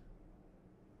 Shoot.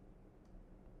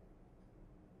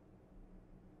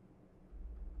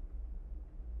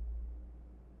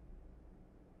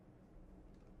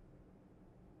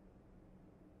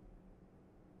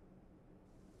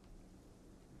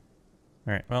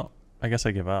 Alright, well, I guess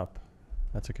I give up.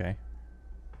 That's okay.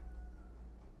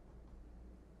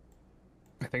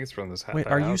 I think it's from this house. Wait,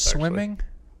 are you swimming?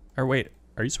 Or wait,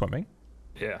 are you swimming?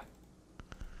 Yeah.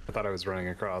 I thought I was running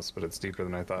across, but it's deeper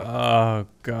than I thought. Oh,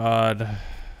 God.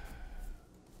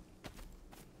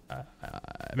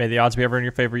 May the odds be ever in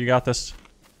your favor. You got this.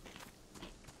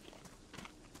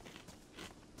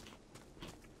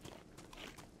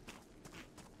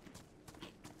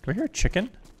 Do I hear a chicken?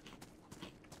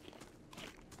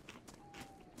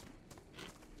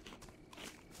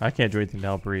 I can't do anything to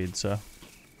help Reid, so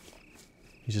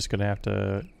he's just gonna have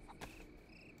to.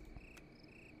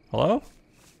 Hello?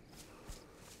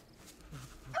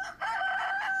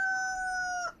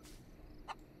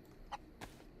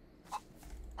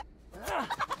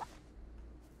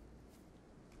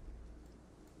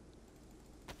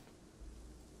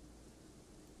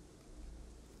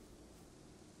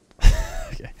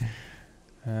 Okay.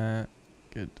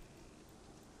 Good.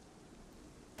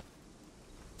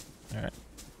 Alright.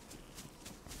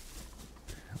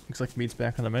 Looks like meat's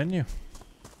back on the menu.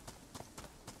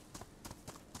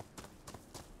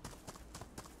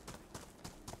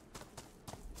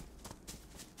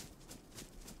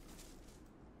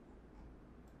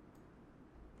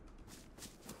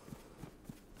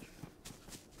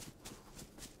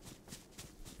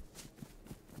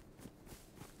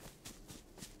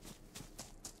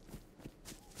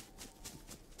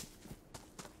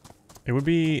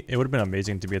 It would have been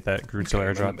amazing to be at that crude soil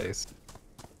airdrop. Base.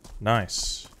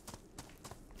 Nice.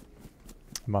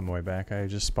 I'm on my way back. I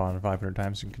just spawned 500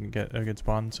 times and couldn't get a good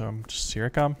spawn, so I'm just here I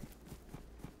come.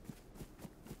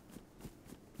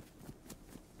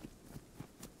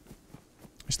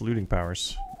 Just looting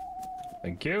powers.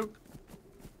 Thank you.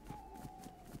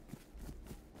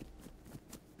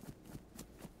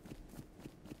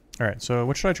 Alright, so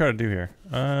what should I try to do here?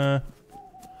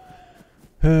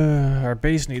 Our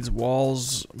base needs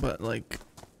walls, but like,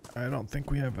 I don't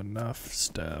think we have enough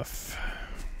stuff.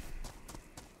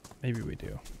 Maybe we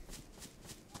do.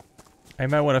 I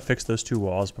might want to fix those 2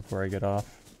 walls before I get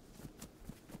off.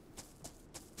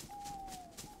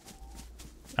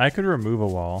 I could remove a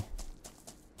wall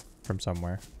from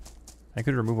somewhere. I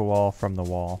could remove a wall from the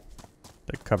wall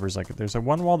that covers, like, there's a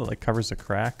one wall that like covers the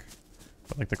crack,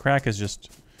 but like the crack is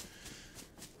just,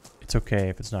 it's okay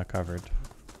if it's not covered.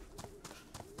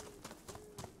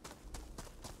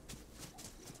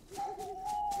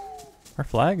 Our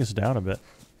flag is down a bit.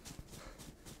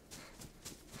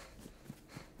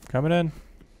 Coming in.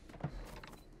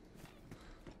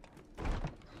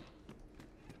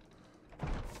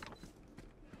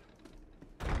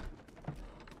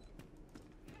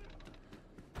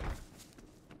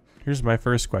 Here's my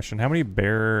first question. How many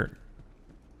bear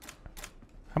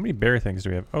things do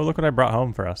we have? Oh, look what I brought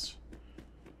home for us.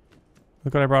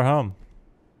 Look what I brought home.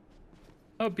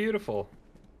 Oh, beautiful.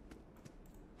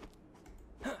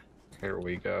 Here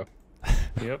we go.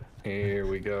 Yep, here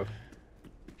we go.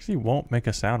 Actually, won't make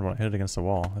a sound when I hit it against the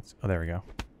wall. That's, oh, there we go.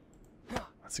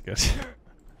 That's good. Does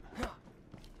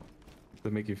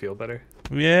it make you feel better?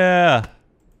 Yeah.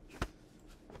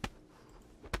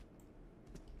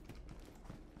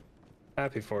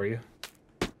 Happy for you.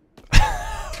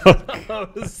 Oh,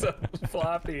 it was so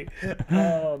floppy.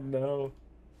 Oh, no.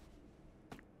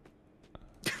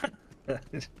 I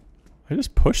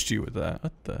just pushed you with that.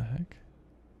 What the heck?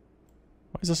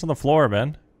 Why is this on the floor,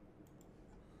 man?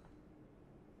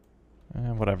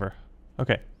 Whatever.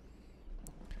 Okay.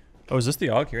 Oh, is this the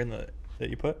AUG here in the that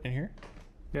you put in here?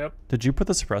 Yep. Did you put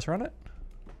the suppressor on it?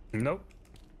 Nope.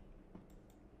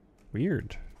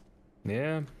 Weird.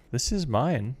 Yeah. This is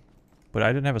mine, but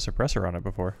I didn't have a suppressor on it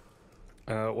before.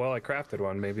 Well, I crafted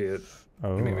one. Maybe it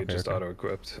Okay, just okay.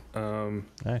 auto-equipped.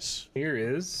 Nice. Here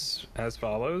is as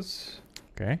follows.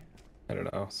 Okay. I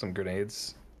don't know, some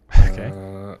grenades. Okay.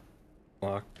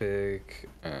 Lockpick.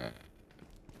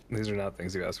 These are not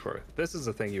things you ask for. This is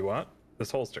the thing you want.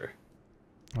 This holster.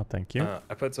 Well, thank you.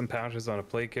 I put some pouches on a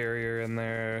plate carrier in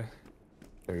there.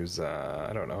 There's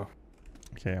I don't know,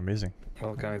 Okay, amazing.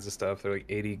 all kinds of stuff. They're like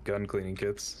 80 gun cleaning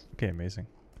kits. Okay, amazing.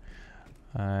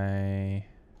 I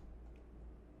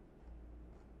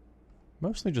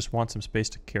mostly just want some space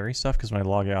to carry stuff because when I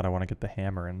log out, I want to get the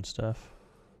hammer and stuff.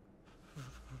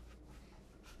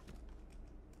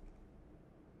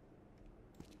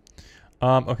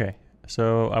 Okay,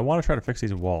 so I want to try to fix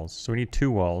these walls. So we need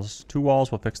 2 walls. 2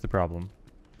 walls will fix the problem.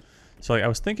 So like, I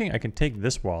was thinking I can take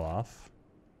this wall off.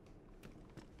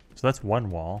 So that's 1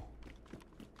 wall.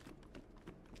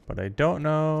 But I don't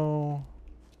know.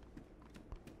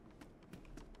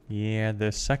 Yeah,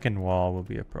 the second wall will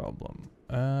be a problem.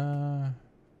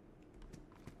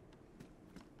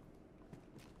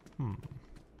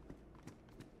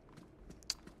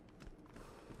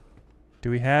 Do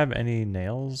we have any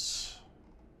nails?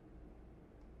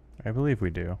 I believe we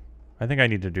do. I think I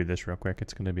need to do this real quick.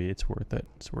 It's worth it.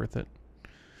 It's worth it.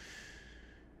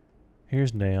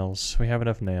 Here's nails. We have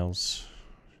enough nails.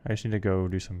 I just need to go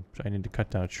do some, I need to cut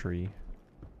down a tree.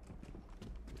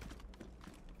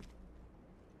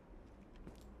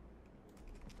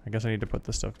 I guess I need to put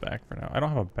this stuff back for now. I don't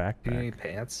have a backpack. Do you need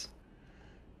pants?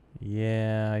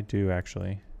 Yeah, I do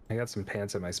actually. I got some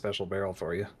pants in my special barrel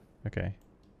for you. Okay.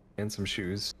 And some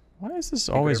shoes. Why is this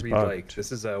Take always whatever you bugged? like.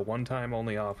 This is a one-time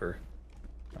only offer.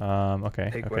 Okay.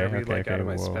 Take Okay. whatever you'd Okay. like out of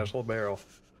my Whoa. special barrel.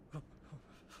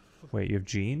 Wait, you have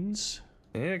jeans?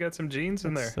 Yeah, I got some jeans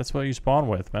in there. That's what you spawn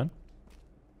with, man.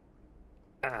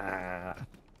 Ah.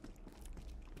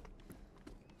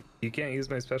 You can't use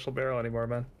my special barrel anymore,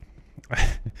 man.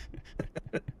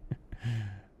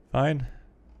 Fine.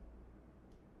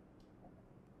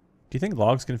 Do you think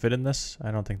logs can fit in this? I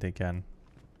don't think they can.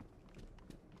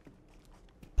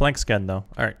 Planks can though.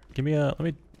 All right, give me a. Let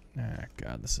me. Ah,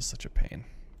 God, this is such a pain.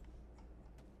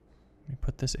 Let me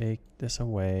put this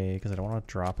away because I don't want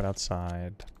to drop it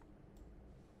outside.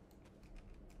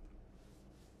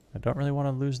 I don't really want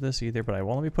to lose this either, but I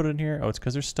won't let me put it in here. Oh, it's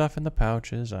because there's stuff in the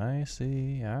pouches. I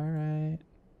see. All right.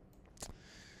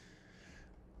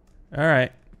 All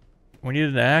right. We need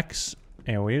an axe,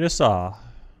 and we need a saw,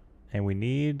 and we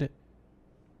need.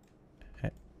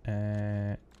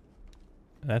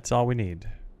 That's all we need.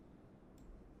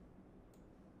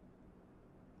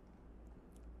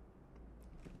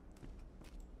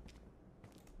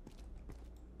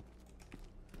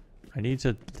 I need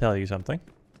to tell you something.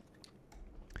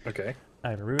 Okay.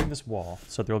 I'm removing this wall,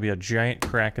 so there will be a giant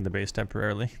crack in the base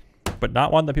temporarily, but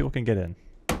not one that people can get in.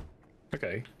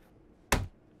 Okay.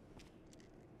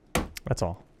 That's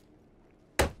all.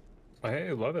 I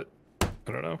love it.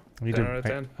 I don't know. I need 10 to, out of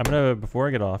 10. I'm gonna, before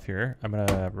I get off here, I'm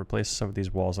gonna replace some of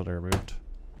these walls that I removed.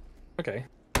 Okay.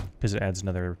 Because it adds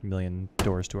another 1,000,000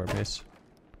 doors to our base.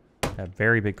 A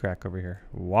very big crack over here.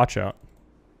 Watch out.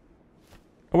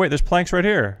 Oh wait, there's planks right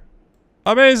here.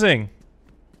 Amazing!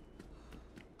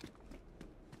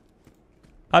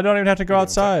 I don't even have to go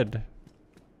outside.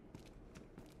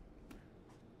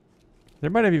 There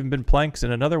might have even been planks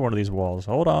in another one of these walls.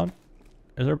 Hold on.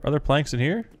 Are there planks in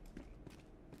here?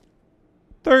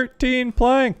 13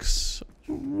 planks!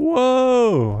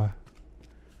 Whoa!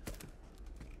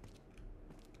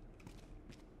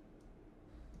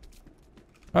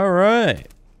 Alright.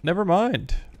 Never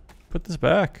mind. Put this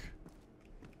back.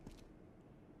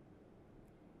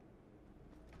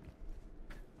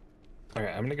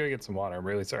 Alright, I'm gonna go get some water. I'm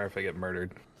really sorry if I get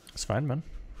murdered. It's fine, man.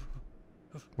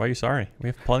 Why are you sorry? We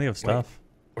have plenty of stuff.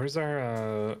 Where's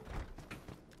our,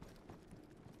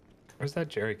 Where's that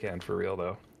jerry can for real,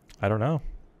 though? I don't know.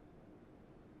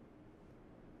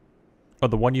 Oh,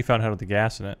 the one you found had with the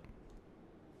gas in it.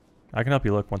 I can help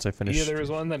you look once I finish Yeah, there was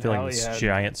one that filling Hallie this had.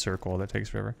 giant circle that takes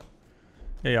forever.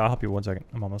 Yeah, I'll help you 1 second.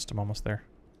 I'm almost there.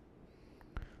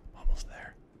 Almost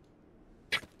there.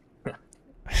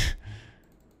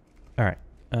 Alright.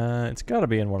 It's gotta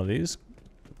be in one of these.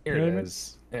 Here You know it what I mean?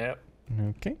 is. Yep.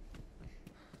 Okay.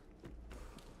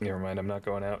 Never mind, I'm not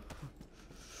going out.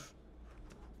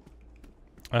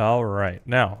 Alright.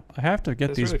 Now, I have to get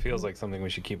This these. really feels like something we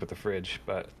should keep at the fridge,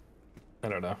 but I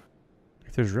don't know.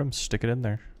 If there's room, stick it in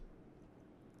there.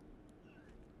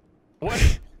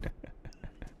 What?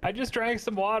 I just drank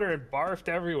some water and barfed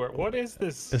everywhere. What is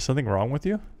this? Is something wrong with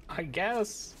you? I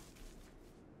guess.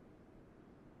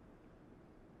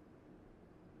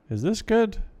 Is this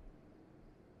good?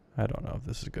 I don't know if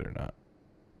this is good or not.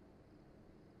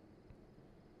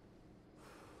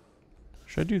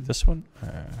 Should I do this one?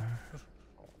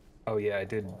 Oh yeah, I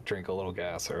did drink a little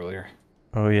gas earlier.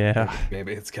 Oh yeah.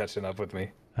 Maybe it's catching up with me.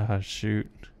 Shoot.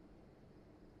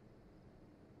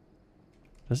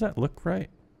 Does that look right?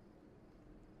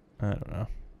 I don't know.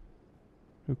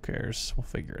 Who cares? We'll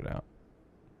figure it out.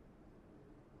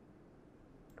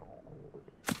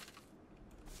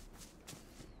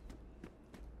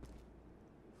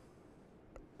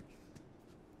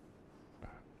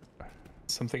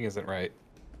 Something isn't right.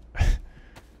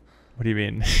 What do you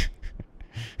mean?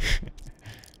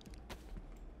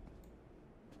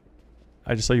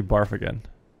 I just saw you barf again.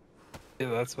 Yeah,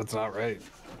 that's what's not right.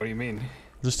 What do you mean?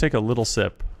 Just take a little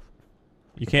sip.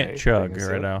 You can't Okay, chug taking a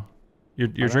right sip. now. You're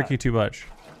not? drinking too much.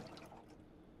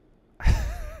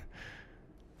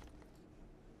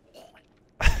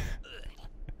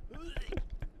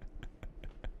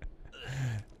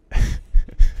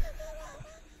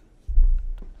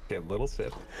 Okay, a little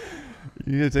sip.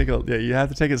 You need to take a, yeah, you have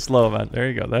to take it slow, man. There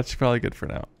you go. That's probably good for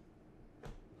now.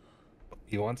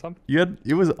 You want some?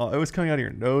 It was coming out of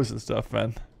your nose and stuff,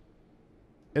 man.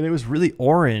 And it was really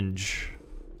orange.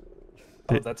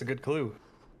 Oh, that's a good clue.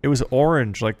 It was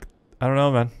orange, like I don't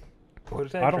know, man.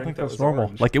 What did I don't drink think that that's was normal.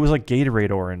 orange? Like it was like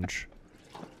Gatorade orange.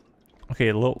 Okay,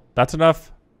 a little. That's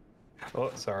enough.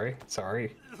 Oh, sorry.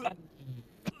 Sorry.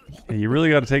 Yeah, you really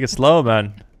got to take it slow,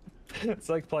 man. It's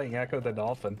like playing Echo the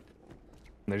Dolphin.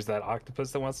 There's that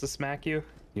octopus that wants to smack you.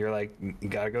 You're like, you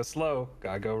gotta go slow.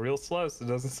 Gotta go real slow so it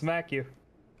doesn't smack you.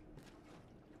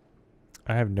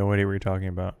 I have no idea what you're talking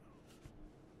about.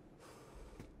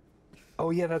 Oh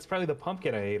yeah, that's probably the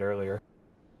pumpkin I ate earlier.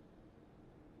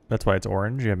 That's why it's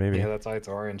orange. Yeah, maybe. Yeah, that's why it's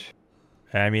orange.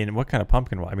 I mean, what kind of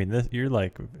pumpkin? I mean, this, you're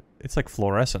like, it's like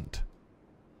fluorescent.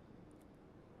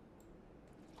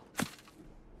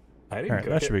 I didn't All right, cook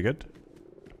that it. should be good.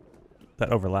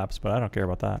 That overlaps, but I don't care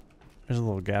about that. There's a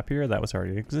little gap here. That was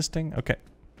already existing. Okay.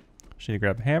 Just need to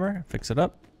grab a hammer, fix it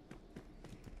up.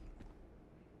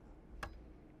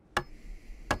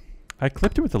 I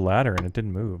clipped it with the ladder and it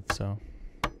didn't move, so.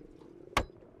 I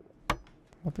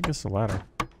don't think it's the ladder.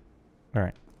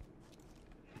 Alright.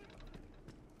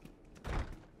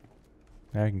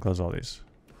 Now I can close all these.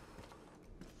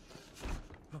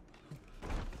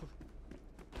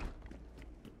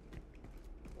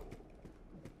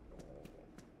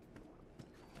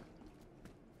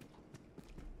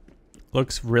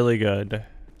 Looks really good.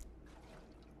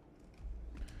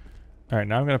 Alright,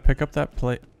 now I'm gonna pick up that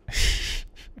plate.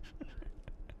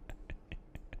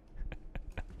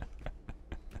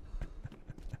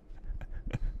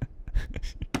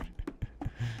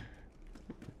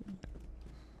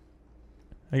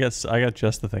 I got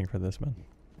just the thing for this, man.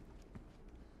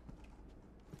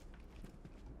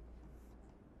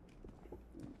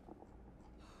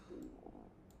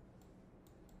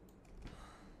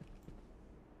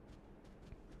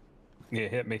 Yeah,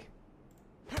 hit me.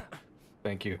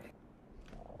 Thank you.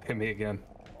 Hit me again.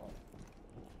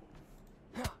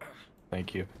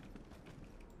 Thank you.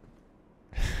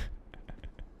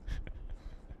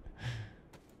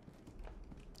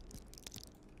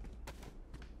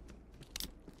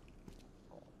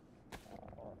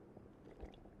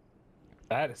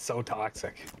 That is so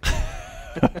toxic.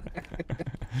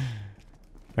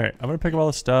 Alright, I'm gonna pick up all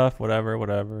the stuff,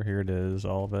 whatever. Here it is,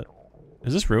 all of it.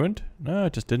 Is this ruined? No,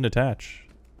 it just didn't attach.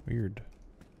 Weird.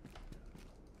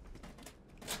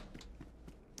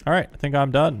 Alright, I think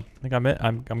I'm done. I think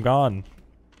I'm gone.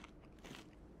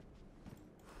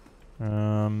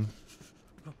 Wait,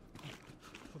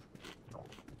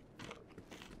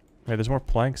 there's more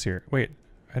planks here. Wait,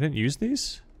 I didn't use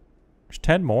these? There's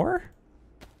 10 more?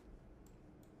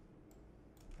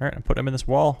 Alright, I'm putting them in this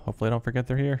wall. Hopefully I don't forget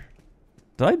they're here.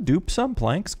 Did I dupe some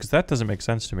planks? Because that doesn't make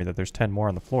sense to me that there's 10 more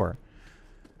on the floor.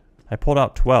 I pulled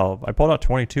out 12. I pulled out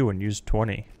 22 and used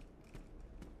 20.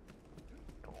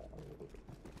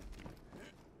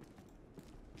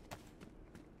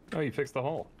 Oh, you fixed the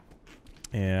hole.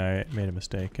 Yeah, I made a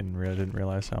mistake and really didn't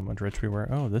realize how much rich we were.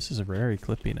 Oh, this is very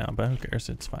clippy now, but who cares?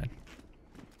 It's fine.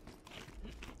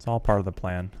 It's all part of the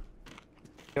plan.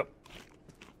 Yep.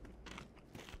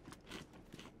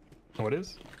 What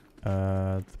is?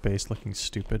 The base looking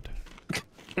stupid.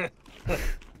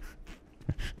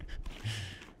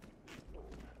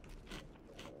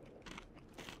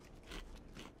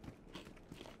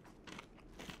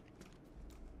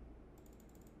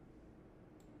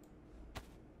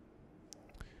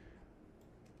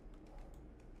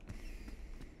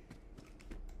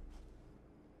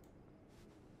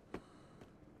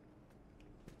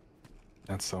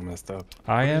 That's so messed up.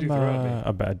 I What did you am throw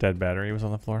at me? a dead battery was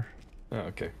on the floor. Oh,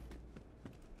 okay.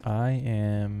 I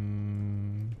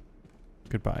am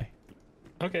goodbye.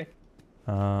 Okay.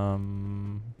 Have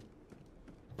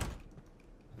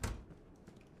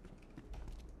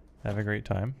a great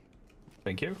time.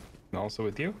 Thank you. And also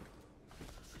with you.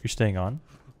 You're staying on?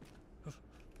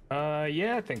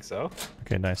 Yeah, I think so.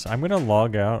 Okay, nice. I'm gonna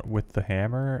log out with the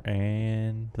hammer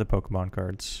and the Pokemon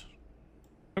cards.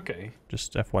 Okay.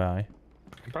 Just FYI.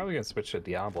 I'm probably gonna switch to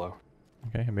Diablo.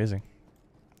 Okay, amazing.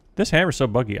 This hammer's so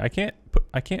buggy. I can't.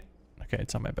 Okay,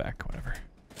 it's on my back. Whatever.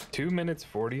 2 minutes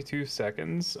 42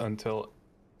 seconds until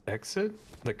exit.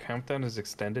 The countdown is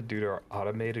extended due to our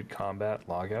automated combat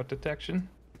logout detection.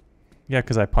 Yeah,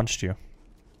 because I punched you.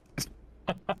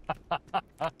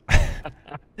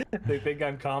 They think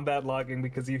I'm combat logging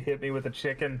because you hit me with a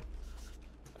chicken.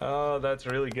 Oh, that's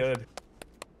really good.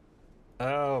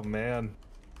 Oh, man.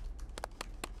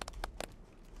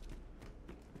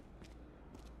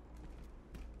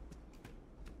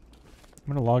 I'm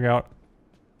gonna log out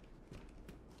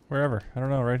wherever. I don't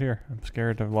know, right here. I'm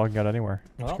scared of logging out anywhere.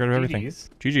 I'm Well, scared of everything. GG's.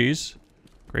 GG's.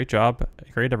 Great job.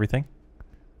 Great everything.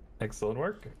 Excellent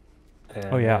work.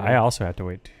 Oh yeah, And, I also had to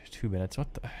wait 2 minutes.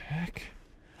 What the heck?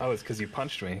 Oh, it's because you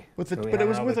punched me. But We it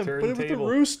was had with the a turntable.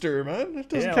 rooster, man. It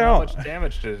doesn't Yeah, count. how much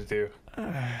damage did it do?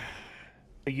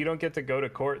 You don't get to go to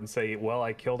court and say, well,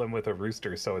 I killed him with a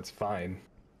rooster, so it's fine.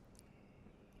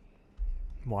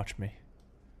 Watch me.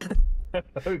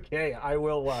 Okay, I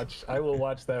will watch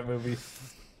that movie.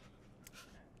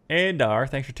 And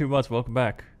thanks for 2 months. Welcome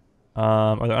back.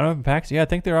 Are there unopened packs? Yeah, I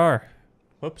think there are.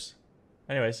 Whoops.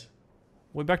 Anyways,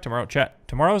 we'll be back tomorrow. Chat.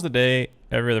 Tomorrow's the day.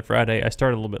 Every other Friday. I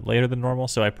start a little bit later than normal,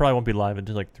 so I probably won't be live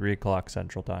until like 3 o'clock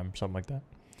Central Time, something like that.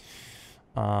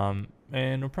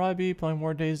 And we'll probably be playing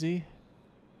more DayZ.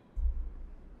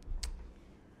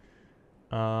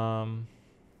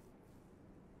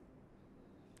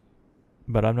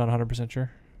 But I'm not 100% sure.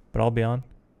 But I'll be on.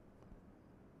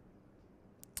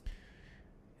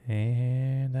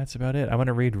 And that's about it. I'm going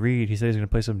to read Reid. He said he's going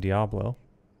to play some Diablo.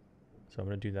 So I'm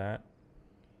going to do that.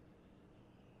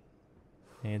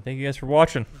 And thank you guys for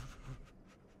watching.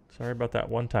 Sorry about that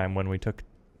one time when we took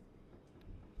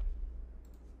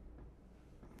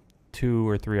 2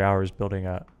 or 3 hours building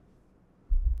a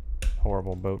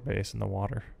horrible boat base in the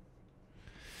water.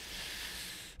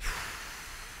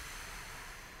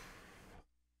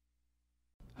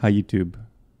 Hi YouTube.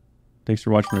 Thanks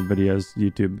for watching my videos,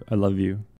 YouTube. I love you.